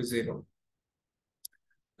equal to 0.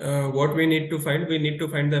 What we need to find? We need to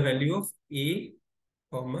find the value of a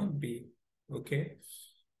comma b. Okay.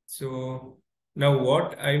 So now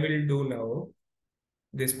what I will do now,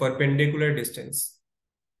 this perpendicular distance,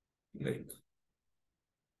 like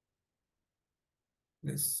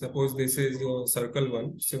this, suppose this is circle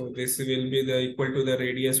 1. So this will be the equal to the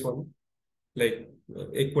radius 1, like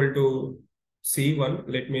equal to C1.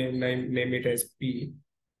 Let me name it as P.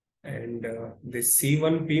 And this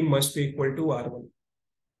C1P must be equal to R1.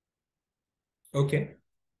 Okay.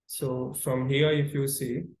 So from here, if you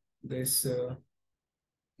see this,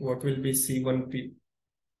 what will be C1P?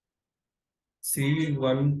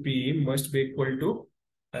 C1P must be equal to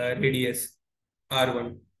radius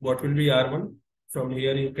R1. What will be R1? From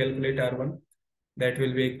here you calculate R1. That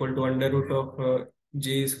will be equal to under root of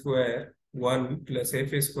G square 1 plus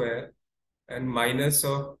F square and minus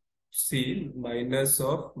of C minus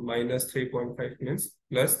of minus 3.5 means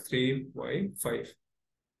plus 3.5.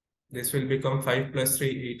 This will become 5 plus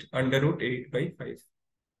 3, 8. Under root 8 by 5.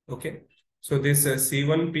 Okay. So this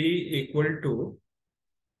C1P equal to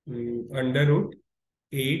under root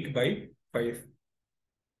 8 by 5.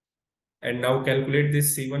 And now calculate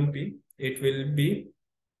this C1P. It will be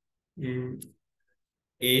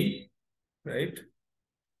A, right?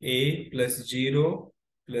 A plus 0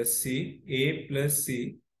 plus C, A plus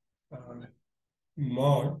C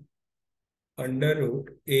mod under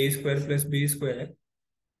root A square plus B square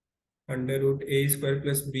under root A square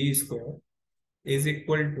plus B square is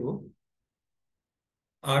equal to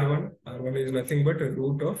R1. R1 is nothing but a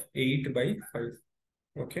root of 8 by 5.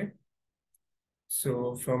 Okay.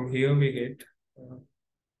 So from here we get,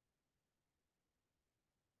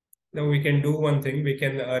 now we can do one thing. We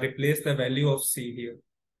can replace the value of C here.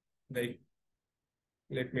 Like,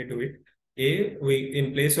 let me do it.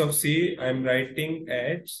 In place of C, I'm writing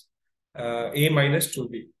as A minus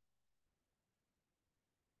 2B.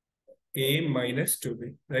 A minus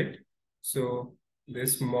 2B, right? So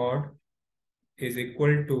this mod is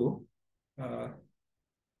equal to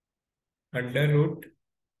under root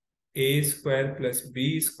A square plus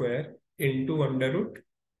B square into under root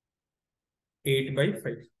 8 by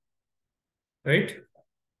 5, right?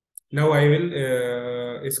 Now I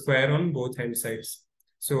will square on both hand sides.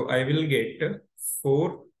 So I will get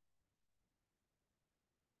 4.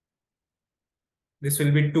 This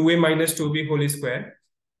will be 2A minus 2B whole square.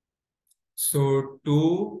 So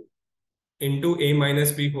 2 into A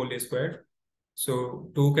minus B whole square.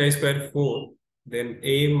 So 2 ka square 4. Then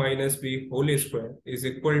A minus B whole square is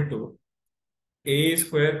equal to A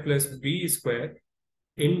square plus B square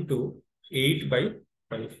into 8 by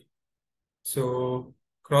 5. So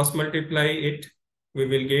cross multiply it. We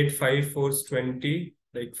will get 5 4s 20.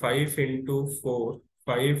 Like 5 into 4.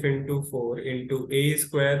 5 into 4 into A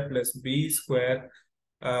square plus B square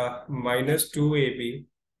minus 2AB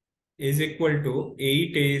is equal to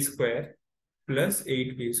 8A square plus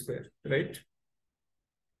 8B square, right?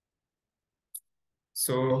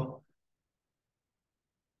 So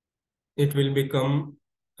it will become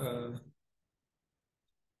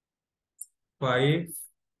 5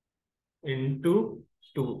 into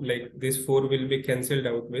 2. Like this 4 will be cancelled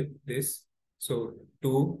out with this. So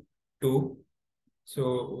 2, 2.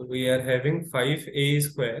 So we are having 5A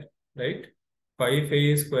square, right?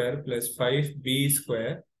 5A square plus 5B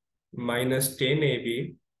square minus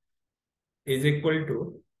 10AB is equal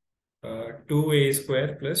to 2A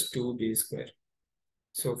square plus 2B square.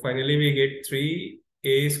 So finally we get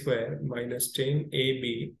 3A square minus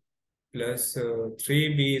 10AB plus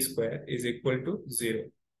 3B square is equal to 0.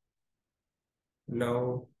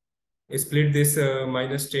 Now split this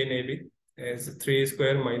minus 10AB as 3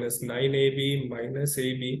 square minus 9AB minus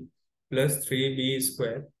AB plus 3B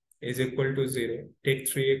square is equal to 0. Take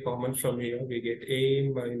 3A common from here. We get A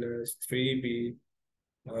minus 3B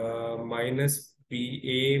minus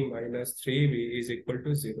BA minus 3B is equal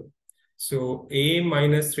to 0. So A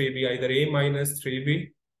minus 3B, either A minus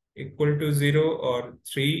 3B equal to 0 or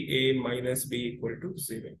 3A minus B equal to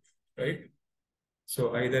 0, right?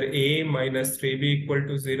 So either A minus 3B equal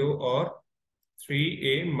to 0 or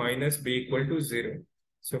 3A minus B equal to 0.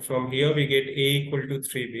 So from here we get A equal to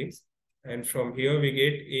 3B, and from here we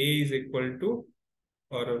get A is equal to,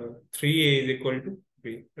 or 3A is equal to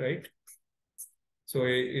B, right? So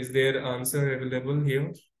is there answer available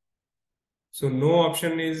here? So no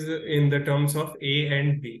option is in the terms of A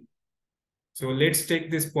and B. So let's take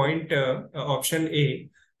this point, option A.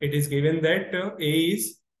 It is given that A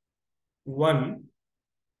is 1.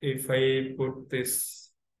 If I put this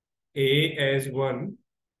A as 1,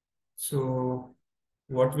 so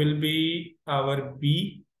what will be our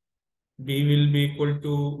B? B will be equal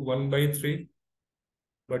to 1 by 3,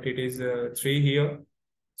 but it is 3 here.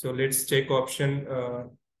 So let's check option.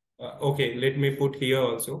 Okay, let me put here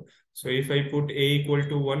also. So if I put A equal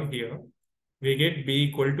to 1 here, we get B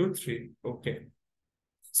equal to 3. Okay.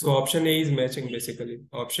 So option A is matching basically.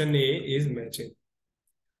 Option A is matching.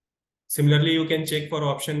 Similarly, you can check for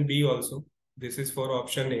option B also. This is for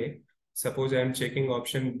option A. Suppose I am checking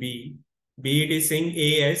option B. B, it is saying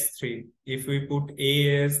A as 3. If we put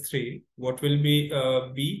A as 3, what will be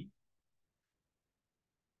B?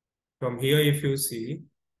 From here, if you see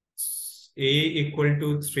A equal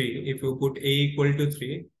to 3, if you put A equal to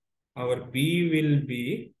 3, our B will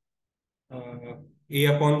be A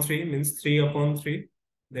upon 3 means 3 upon 3.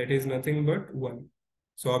 That is nothing but 1.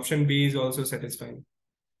 So option B is also satisfying.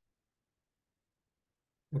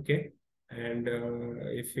 Okay. And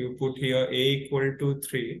if you put here A equal to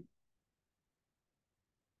 3,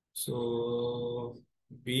 so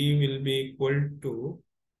B will be equal to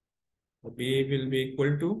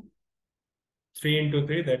 3 into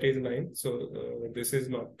 3, that is 9. So this is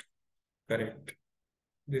not correct.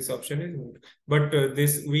 This option is not. But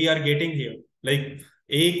this we are getting here, like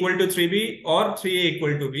A equal to 3B or 3A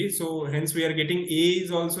equal to B. So hence we are getting A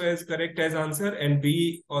is also as correct as answer and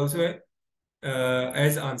B also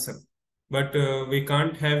as answer. But we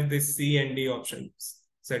can't have this C and D options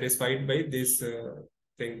satisfied by this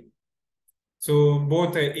thing. So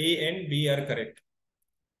both A and B are correct.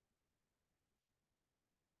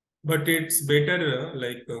 But it's better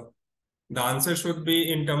the answer should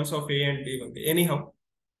be in terms of A and B only. Anyhow,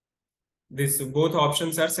 this both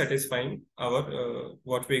options are satisfying our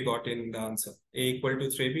what we got in the answer. A equal to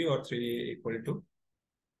 3B or 3A equal to.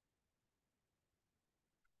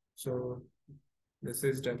 So this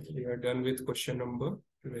is done. We are done with question number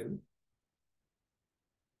 12.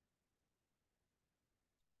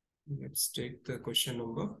 Let's take the question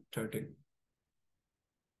number 13.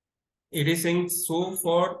 It is saying so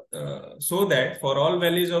that for all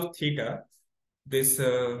values of theta, this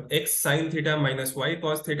x sine theta minus y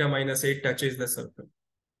cos theta minus 8 touches the circle.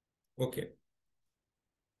 Okay.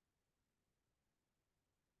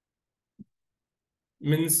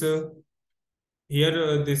 Means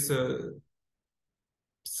here this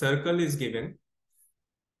circle is given.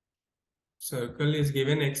 Circle is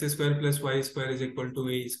given x square plus y square is equal to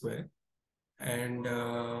a square. And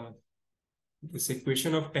this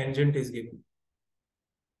equation of tangent is given.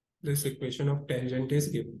 This equation of tangent is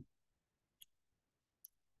given.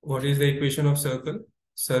 What is the equation of circle?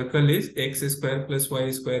 Circle is x square plus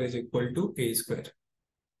y square is equal to a square.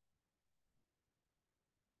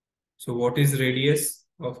 So what is radius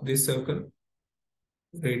of this circle?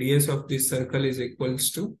 Radius of this circle is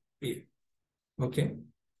equals to a. Okay.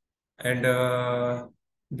 And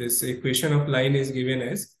this equation of line is given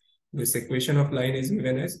as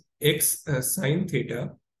x sine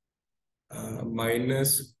theta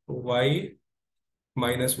minus y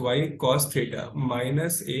cos theta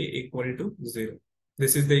minus a equal to 0.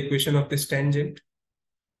 This is the equation of this tangent.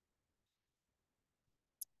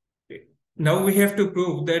 Now we have to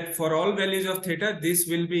prove that for all values of theta, this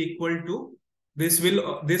will be equal to this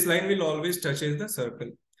line will always touches the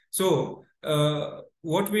circle. So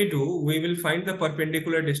what we do, we will find the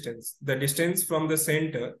perpendicular distance, the distance from the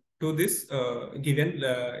center to this given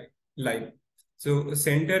line. So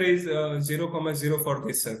center is 0, 0 for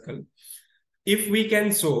this circle. If we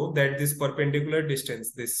can show that this perpendicular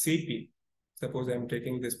distance, this CP, suppose I'm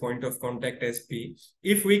taking this point of contact as P.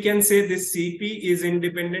 If we can say this CP is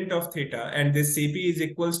independent of theta and this CP is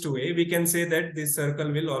equals to A, we can say that this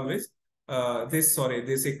circle will always, this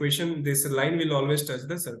line will always touch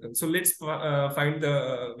the circle. So let's find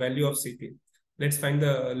the value of CP. Let's find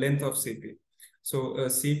the length of CP. So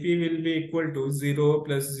CP will be equal to 0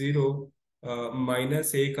 plus 0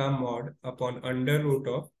 minus a mod upon under root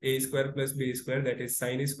of a square plus b square, that is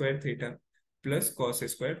sine square theta plus cos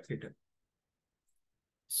square theta.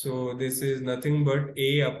 So this is nothing but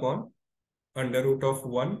a upon under root of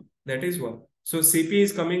 1, that is 1. So CP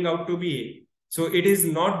is coming out to be a. So it is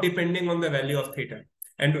not depending on the value of theta.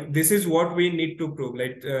 And this is what we need to prove.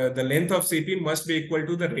 Like the length of CP must be equal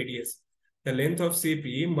to the radius. The length of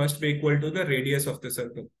CP must be equal to the radius of the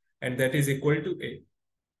circle. And that is equal to a.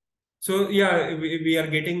 So yeah, we are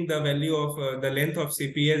getting the value of the length of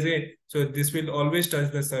CP as a. So this will always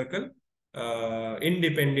touch the circle.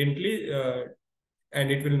 independently,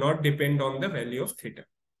 and it will not depend on the value of theta.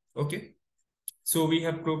 Okay, so we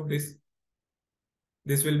have proved this.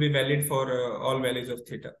 This will be valid for all values of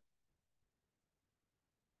theta.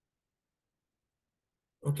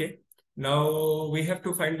 Okay, now we have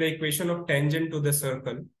to find the equation of tangent to the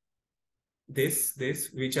circle. This,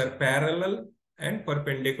 which are parallel and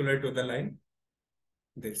perpendicular to the line.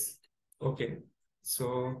 This. Okay,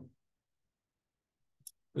 so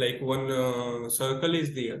like one circle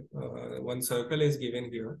is there. One circle is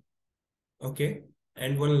given here. Okay,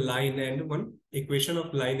 and one line and one equation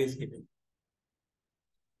of line is given.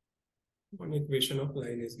 One equation of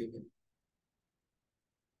line is given.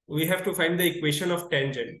 We have to find the equation of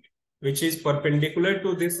tangent, which is perpendicular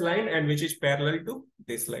to this line and which is parallel to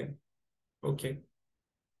this line. Okay.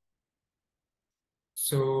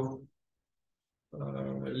 So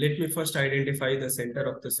let me first identify the center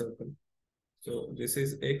of the circle. So this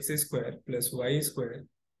is x square plus y square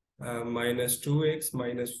minus 2x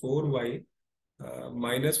minus 4y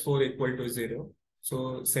minus 4 equal to 0.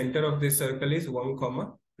 So center of this circle is 1,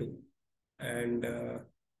 2. And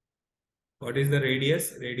what is the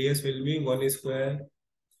radius? Radius will be 1 square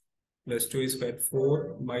plus 2 square,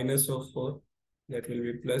 4 minus of 4. That will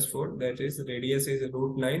be plus 4. That is radius is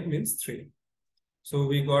root 9 means 3. So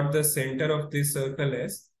we got the center of this circle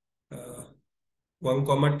as 1,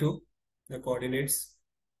 2. The coordinates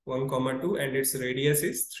 1, 2 and its radius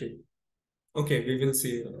is 3. Okay, we will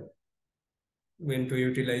see when to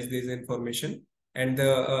utilize this information. And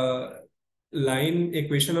the line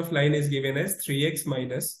equation of line is given as 3x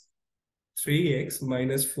minus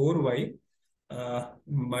 4y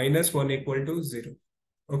minus 1 equal to 0.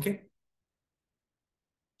 Okay.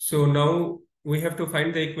 So now we have to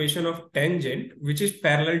find the equation of tangent, which is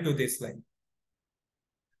parallel to this line.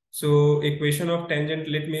 So equation of tangent,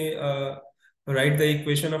 let me write the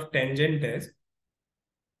equation of tangent as,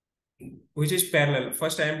 which is parallel.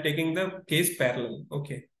 First, I am taking the case parallel.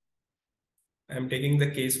 Okay. I am taking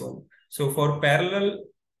the case 1. So for parallel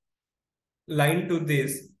line to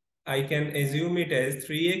this, I can assume it as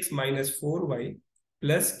 3x minus 4y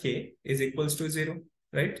plus k is equals to 0,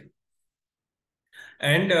 right?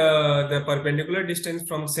 And the perpendicular distance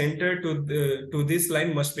from center to this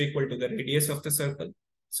line must be equal to the radius of the circle.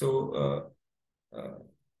 So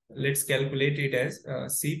let's calculate it as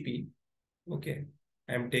CP. Okay,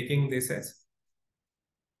 I'm taking this as,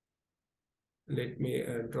 let me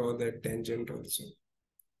draw the tangent also.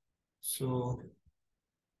 So,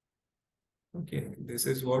 okay, this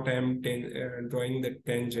is what I am drawing the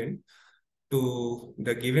tangent to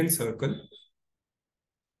the given circle.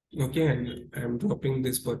 Okay, and I'm dropping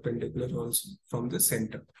this perpendicular also from the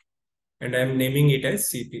center. And I'm naming it as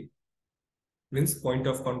CP, means point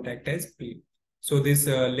of contact as P. So this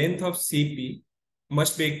length of CP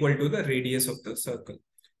must be equal to the radius of the circle.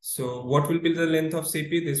 So what will be the length of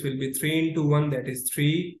CP? This will be 3 into 1, that is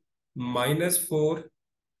 3 minus 4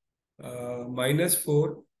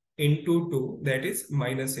 into 2, that is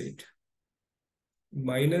minus 8.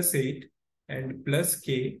 Minus 8 and plus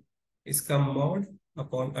k is come mod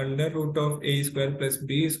upon under root of a square plus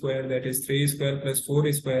b square, that is 3 square plus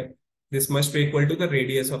 4 square. This must be equal to the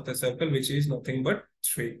radius of the circle, which is nothing but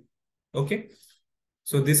 3. Okay.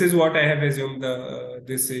 So this is what I have assumed the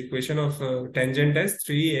this equation of tangent as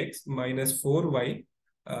 3x minus 4y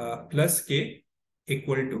plus k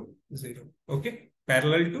equal to 0. Okay.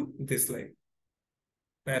 Parallel to this line.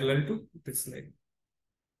 Parallel to this line.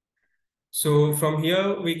 So from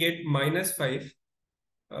here we get minus 5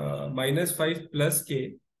 plus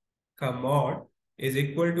k mod is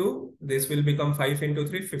equal to, this will become 5 into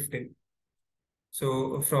 3, 15.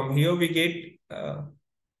 So from here we get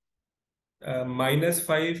minus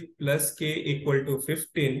 5 plus k equal to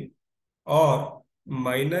 15, or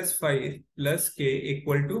minus 5 plus k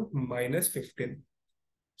equal to minus 15.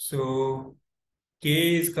 So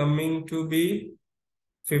k is coming to be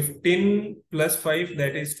 15 plus 5,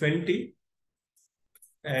 that is 20.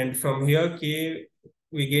 And from here k,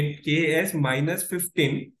 we get k as minus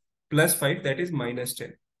 15 plus 5, that is minus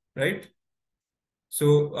 10, right?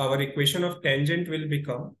 So our equation of tangent will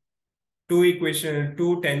become,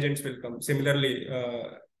 two tangents will come. Similarly,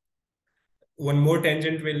 one more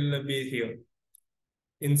tangent will be here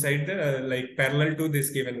inside the like parallel to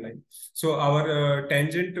this given line. So our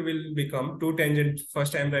tangent will become two tangent.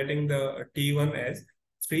 First, I am writing the T1 as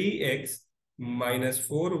 3x minus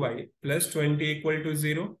 4y plus 20 equal to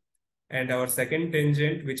 0. And our second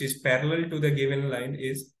tangent, which is parallel to the given line,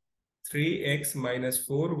 is 3x minus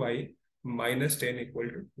 4y minus 10 equal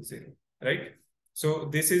to 0, right? So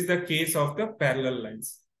this is the case of the parallel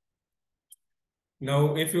lines.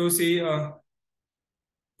 Now, if you see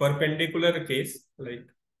perpendicular case, like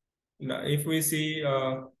now if we see,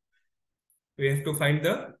 we have to find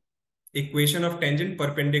the equation of tangent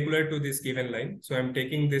perpendicular to this given line. So I'm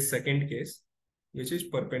taking this second case, which is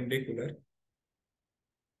perpendicular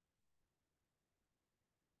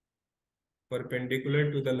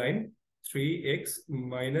to the line 3x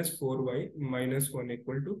minus 4y minus 1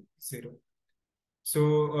 equal to 0.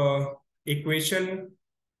 So equation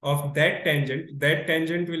of that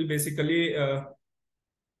tangent will basically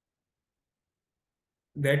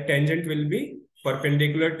that tangent will be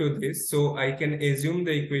perpendicular to this. So I can assume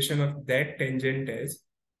the equation of that tangent as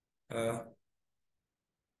I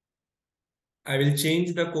will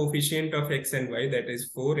change the coefficient of x and y, that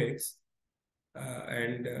is 4x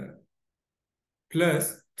and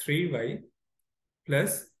plus 3y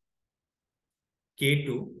plus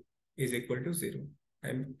k2 is equal to 0.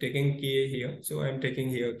 I'm taking k here, so I'm taking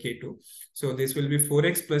here k2. So this will be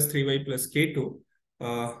 4x plus 3y plus k2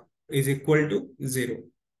 is equal to 0.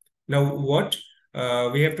 Now what?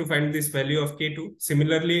 We have to find this value of k2.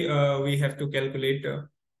 Similarly, we have to calculate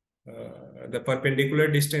the perpendicular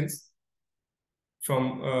distance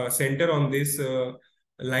from center on this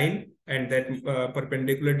line, and that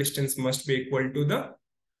perpendicular distance must be equal to the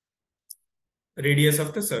radius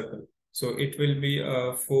of the circle. So it will be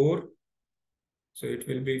 4. So it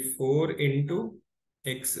will be 4 into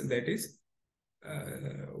x, that is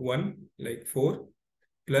 1, like 4,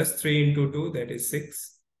 plus 3 into 2, that is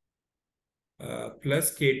 6,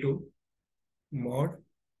 plus k2 mod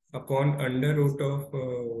upon under root of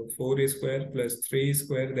 4 square plus 3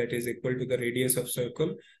 square, that is equal to the radius of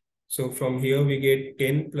circle. So from here we get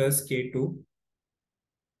 10 plus k2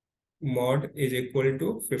 mod is equal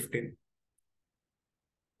to 15.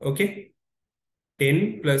 Okay.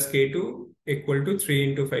 10 plus k2 equal to 3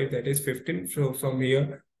 into 5, that is 15. So from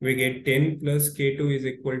here we get 10 plus k2 is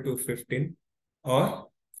equal to 15, or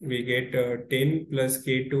we get 10 plus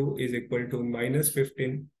k2 is equal to minus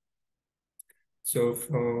 15. So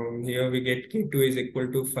from here we get k2 is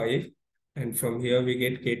equal to 5, and from here we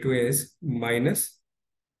get k2 as minus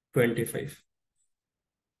 25.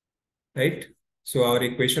 Right? So our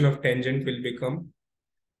equation of tangent will become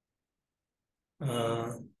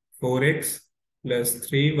 4x plus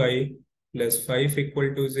 3y plus 5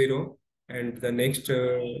 equal to 0. And the next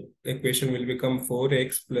equation will become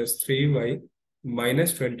 4x plus 3y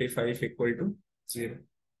minus 25 equal to 0.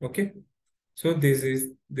 Okay. So this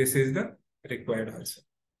is the required answer.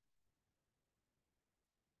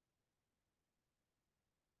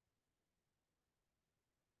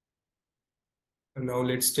 And now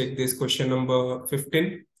let's take this question number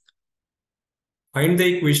 15. Find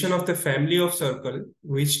the equation of the family of circle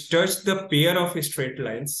which touch the pair of straight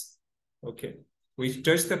lines. Okay. Which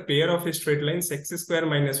touch the pair of straight lines x square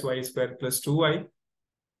minus y square plus 2y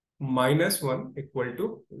minus 1 equal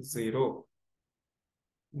to 0.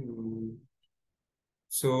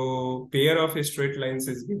 So pair of straight lines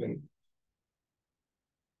is given.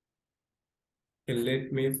 Okay,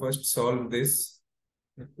 let me first solve this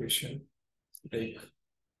equation. Like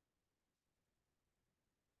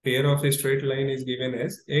pair of a straight line is given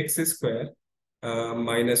as x square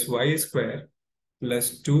minus y square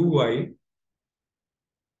plus 2y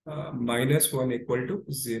minus 1 equal to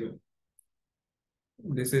 0.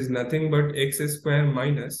 This is nothing but x square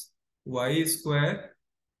minus y square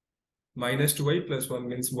minus 2y plus 1,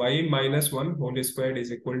 means y minus 1 whole squared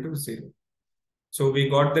is equal to 0. So we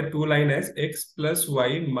got the two line as x plus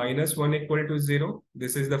y minus 1 equal to 0.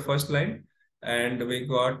 This is the first line. And we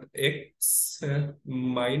got x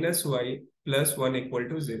minus y plus 1 equal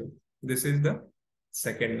to 0. This is the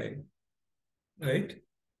second line. Right?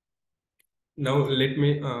 Now let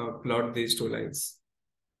me plot these two lines.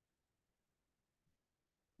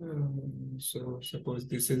 So suppose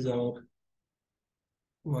this is our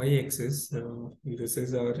y-axis, this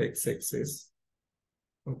is our x-axis.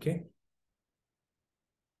 Okay.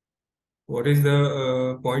 What is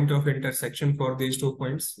the point of intersection for these 2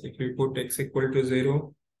 points? If we put x equal to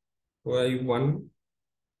 0, y 1,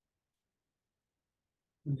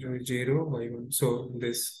 0, y 1. So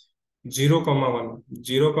this 0, 1.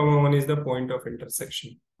 0, 1 is the point of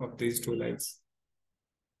intersection of these two lines.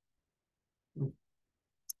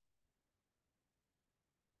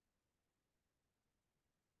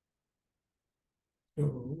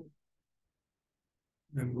 So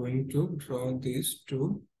I'm going to draw these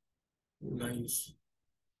two lines.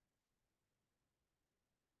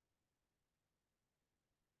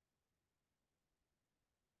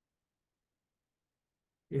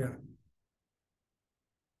 Yeah.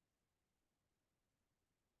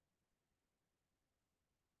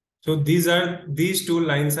 So these two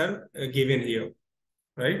lines are given here,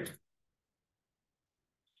 right?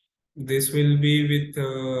 this will be with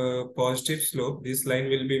positive slope. This line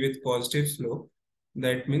will be with positive slope.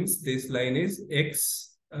 That means this line is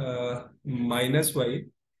x minus y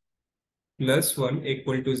plus 1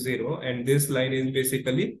 equal to 0. And this line is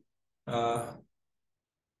basically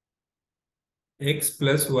x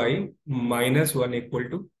plus y minus 1 equal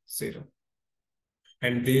to 0.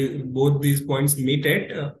 And both these points meet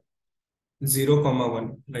at 0,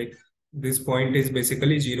 1. Like this point is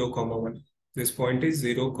basically 0, 1. This point is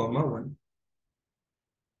 0, 1.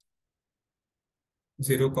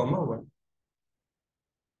 0, 1.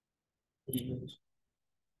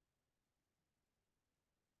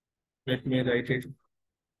 Let me write it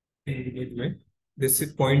in midway. This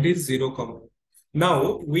point is 0, 1.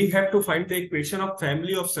 Now we have to find the equation of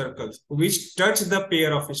family of circles which touch the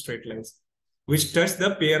pair of straight lines.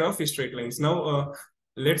 Now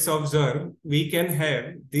let's observe, we can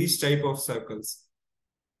have these type of circles.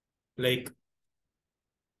 Like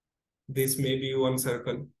this may be one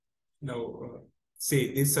circle. Now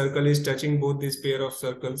see, this circle is touching both this pair of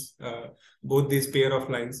circles, both these pair of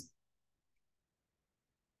lines.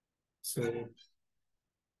 So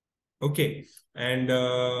okay, and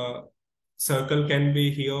circle can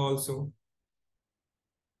be here also.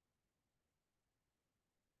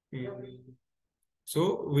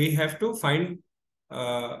 So we have to find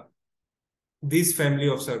this family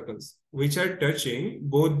of circles which are touching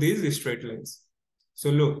both these straight lines. So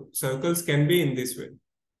look, circles can be in this way.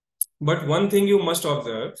 But one thing you must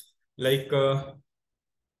observe, like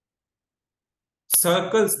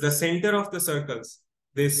circles, the center of the circles,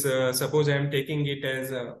 this suppose I am taking it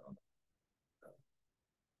as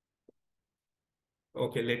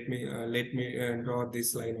okay, let me draw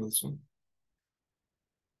this line also.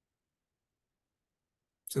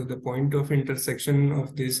 So the point of intersection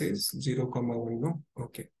of this is 0, 1, no?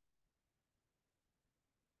 Okay.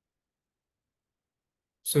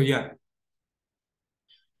 So yeah,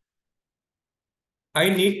 I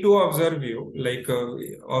need to observe you, like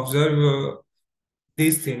observe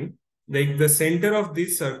this thing, like the center of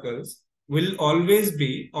these circles will always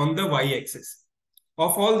be on the y-axis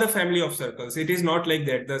of all the family of circles. It is not like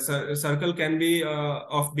that. The circle can be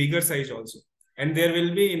of bigger size also, and there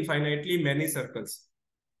will be infinitely many circles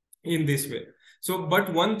in this way. So,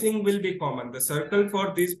 but one thing will be common. The circle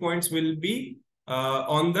for these points will be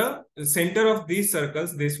on the center of these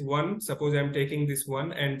circles. This one, suppose I'm taking this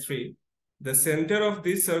 1 and 3. The center of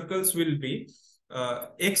these circles will be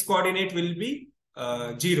x coordinate will be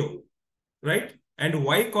 0, right? And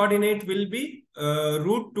y coordinate will be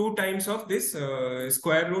root 2 times of this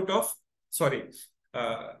square root of, sorry,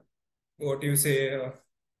 what you say,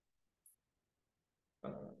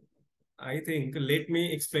 I think, let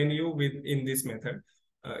me explain you in this method,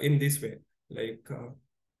 in this way. Like,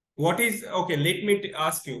 what is, okay, let me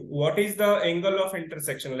ask you, what is the angle of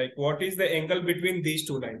intersection? Like, what is the angle between these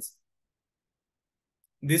two lines?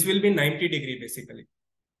 This will be 90 degree basically.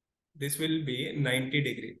 This will be 90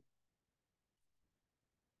 degree.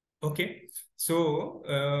 Okay. So,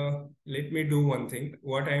 let me do one thing.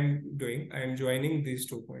 What I'm doing, I'm joining these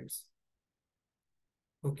 2 points.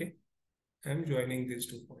 Okay. I'm joining these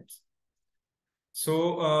 2 points.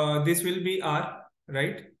 So this will be R,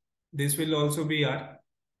 right? This will also be R.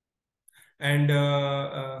 And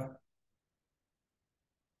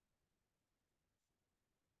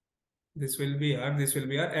this will be R, this will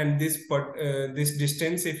be R. And this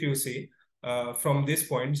distance, if you see, from this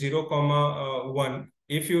point, 0, 1,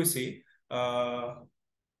 if you see,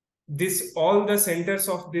 this all the centers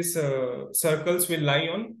of this circles will lie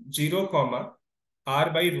on 0, R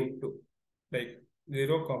by root 2. Like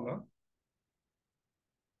 0,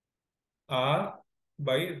 R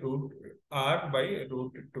by root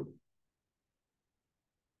 2.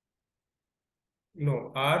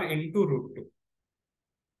 No, R into root 2.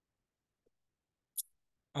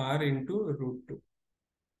 R into root 2.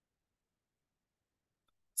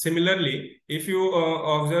 Similarly, if you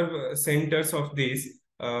observe centers of this,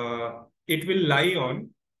 it will lie on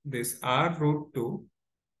this R root 2,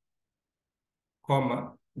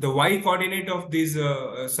 comma, the y coordinate of these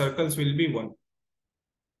circles will be 1.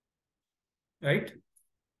 Right?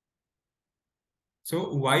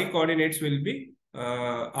 So y coordinates will be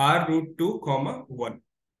R root 2, 1.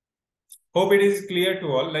 Hope it is clear to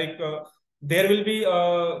all. Like there will be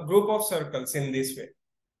a group of circles in this way,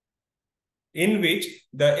 in which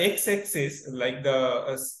the x-axis, like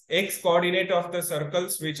the x coordinate of the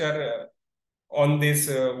circles which are on this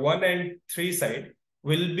 1 and 3 side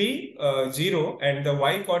will be 0, and the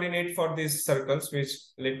y coordinate for these circles, which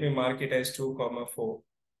let me mark it as 2, 4.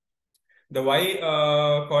 The y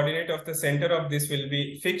coordinate of the center of this will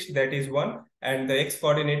be fixed, that is 1, and the x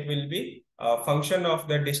coordinate will be function of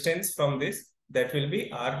the distance from this, that will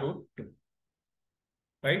be r root 2,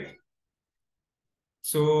 right?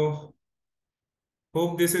 So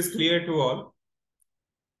hope this is clear to all.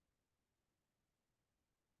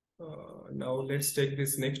 Now let's take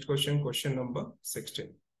this next question, question number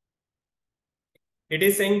 16. It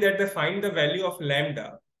is saying that find the value of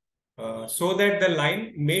lambda so that the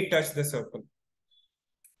line may touch the circle.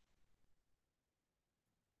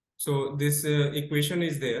 So this equation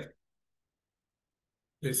is there.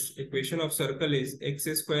 This equation of circle is x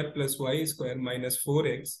square plus y square minus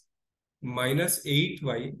 4x minus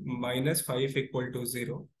 8y minus 5 equal to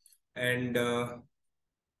 0. And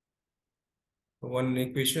one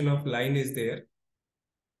equation of line is there.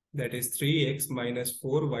 That is 3x minus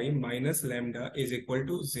 4y minus lambda is equal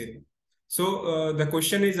to 0. So the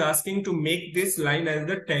question is asking to make this line as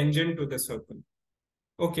the tangent to the circle.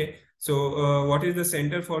 Okay, so what is the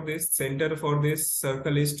center for this? Center for this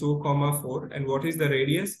circle is 2, 4. And what is the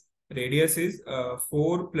radius? Radius is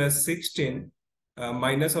 4 plus 16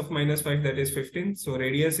 minus of minus 5, that is 15. So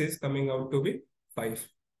radius is coming out to be 5.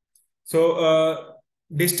 So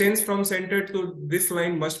distance from center to this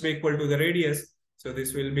line must be equal to the radius. So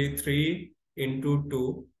this will be 3 into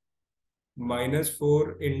 2 minus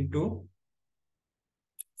 4 into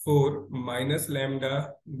 4 minus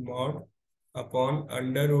lambda mod upon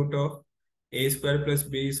under root of a square plus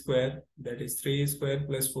b square, that is 3 square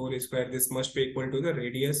plus 4 square. This must be equal to the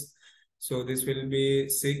radius. So this will be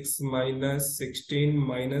 6 minus 16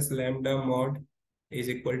 minus lambda mod is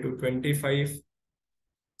equal to 25.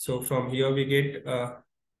 So from here we get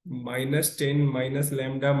minus 10 minus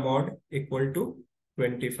lambda mod equal to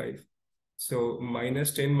 25. So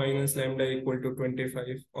minus 10 minus lambda equal to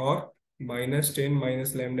 25, or minus 10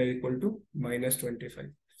 minus lambda equal to minus 25.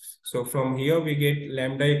 So from here we get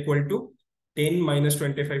lambda equal to 10 minus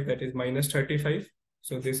 25, that is minus 35.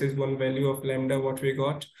 So this is one value of lambda what we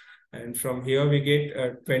got. And from here we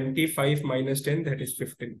get 25 minus 10, that is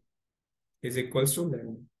 15, is equals to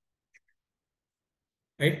lambda.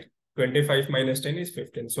 Right? 25 minus 10 is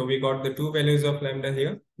 15. So we got the two values of lambda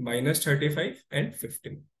here, minus 35 and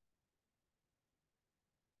 15.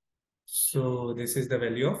 So this is the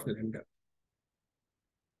value of lambda.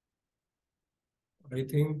 I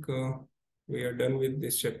think we are done with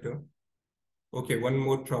this chapter. Okay, one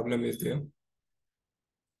more problem is there.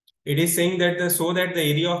 It is saying that so that the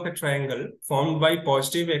area of a triangle formed by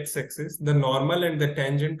positive x-axis, the normal and the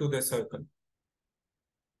tangent to the circle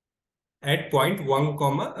at point 1,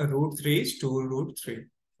 root 3 is 2 root 3.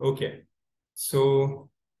 Okay, so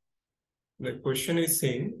the question is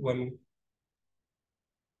saying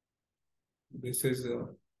this is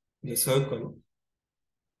the circle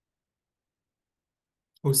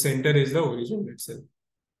whose center is the origin itself.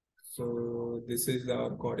 So this is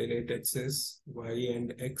our coordinate axis, y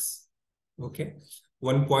and x. Okay,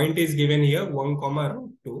 one point is given here, 1,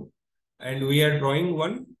 root 2, and we are drawing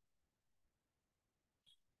one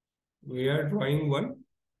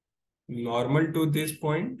normal to this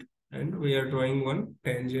point, and we are drawing one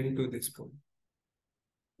tangent to this point.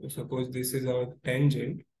 So suppose this is our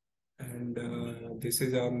tangent, and this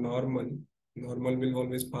is our normal. Normal will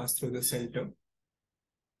always pass through the center.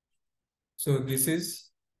 So this is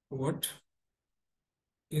what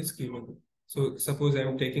is given. So suppose I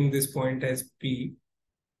am taking this point as P,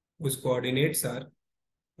 whose coordinates are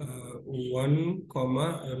 1,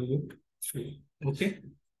 root 3. Okay,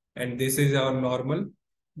 and this is our normal,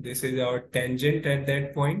 this is our tangent at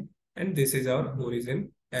that point, and this is our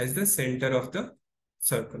origin as the center of the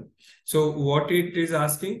circle. So what it is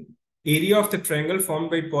asking, area of the triangle formed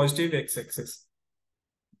by positive x-axis.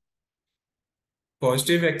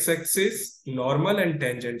 Positive x-axis, normal and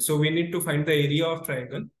tangent. So we need to find the area of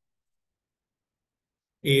triangle.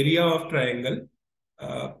 Area of triangle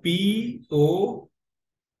PO.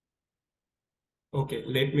 Okay,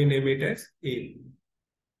 let me name it as A.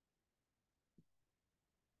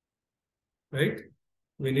 Right?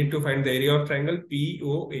 We need to find the area of triangle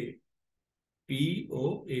POA.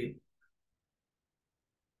 POA.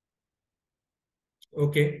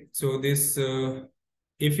 Okay, so this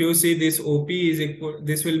if you see this OP is equal,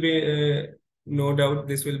 this will be no doubt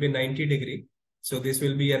this will be 90 degree. So this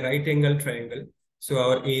will be a right angle triangle. So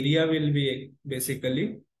our area will be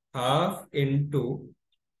basically half into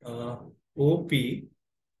OP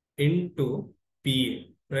into PA,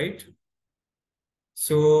 right?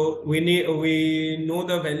 So we know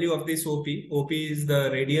the value of this OP. OP is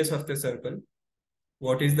the radius of the circle.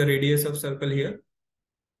 What is the radius of circle here?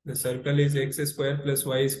 The circle is x square plus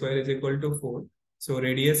y square is equal to 4. So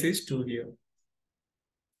radius is 2 here.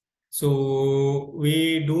 So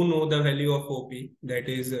we do know the value of OP, that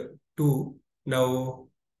is 2. Now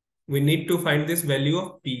we need to find this value of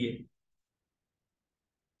PA.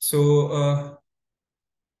 So PA,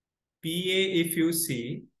 if you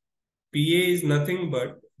see, PA is nothing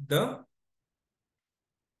but the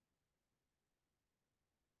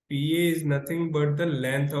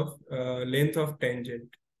length of tangent,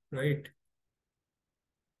 right?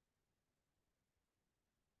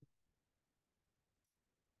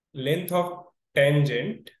 Length of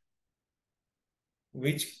tangent,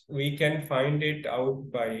 which we can find it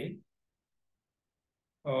out by,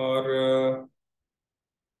 or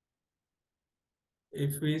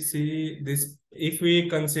if we see this, if we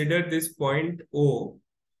consider this point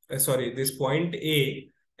this point A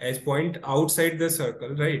as point outside the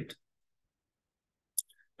circle, right?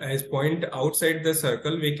 As point outside the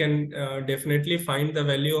circle, we can definitely find the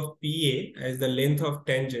value of PA as the length of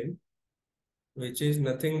tangent, which is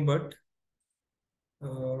nothing but,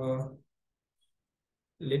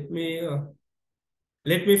 let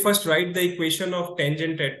me first write the equation of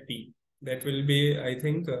tangent at P. That will be, I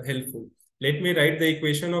think, helpful. Let me write the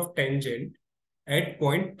equation of tangent at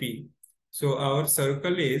point P. So our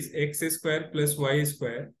circle is x square plus y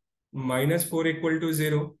square minus 4 equal to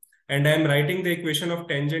 0. And I am writing the equation of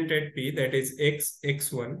tangent at P, that is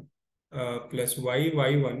x1 plus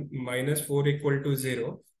y1 minus 4 equal to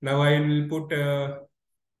 0. Now I will put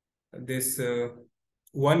this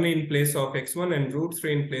 1 in place of x1 and root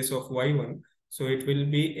 3 in place of y1. So it will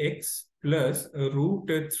be x plus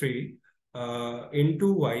root 3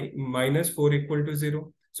 into y minus 4 equal to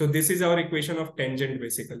 0. So this is our equation of tangent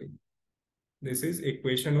basically. This is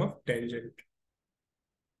equation of tangent.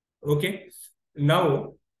 Okay.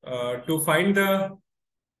 Now to find the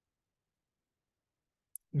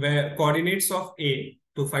coordinates of A,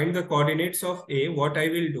 what I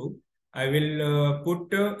will do, I will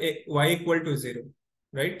put y equal to 0,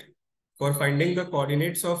 right? For finding the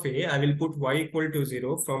coordinates of A, I will put y equal to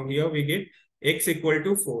 0. From here, we get x equal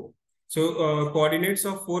to 4. So coordinates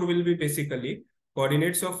of 4 will be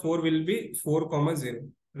 4, 0,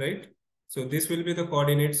 right? So this will be the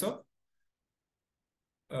coordinates of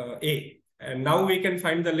A. And now we can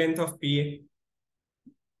find the length of PA.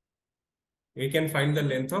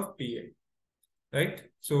 Right?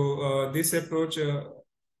 So this approach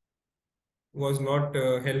was not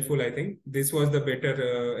helpful, I think. This was the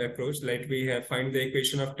better approach. Like we have find the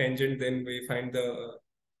equation of tangent, then we find the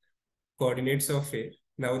coordinates of A.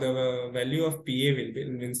 Now the value of PA will be,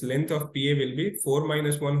 means length of PA will be 4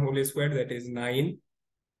 minus 1 whole square, that is 9,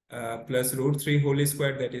 plus root 3 whole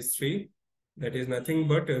square, that is 3. That is nothing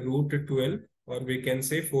but root 12, or we can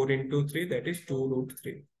say 4 into 3, that is 2 root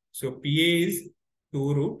 3. So PA is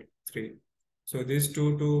 2 root 3. So this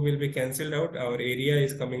 2 will be cancelled out. Our area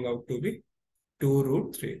is coming out to be 2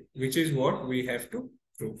 root 3, which is what we have to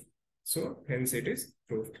prove. So hence it is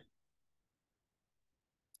proved.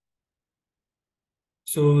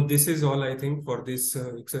 So this is all, I think, for this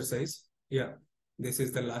exercise. Yeah, this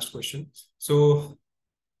is the last question. So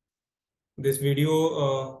this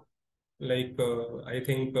video, I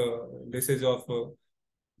think this is of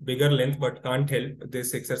bigger length, but can't help.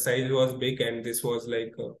 This exercise was big, and this was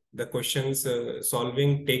like the questions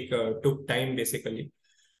solving took time basically.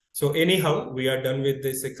 So anyhow, we are done with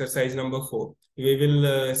this exercise number 4. We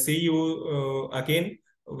will see you again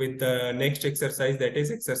with the next exercise, that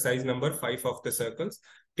is exercise number 5 of the circles.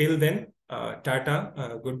 Till then,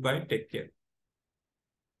 tata, goodbye, take care.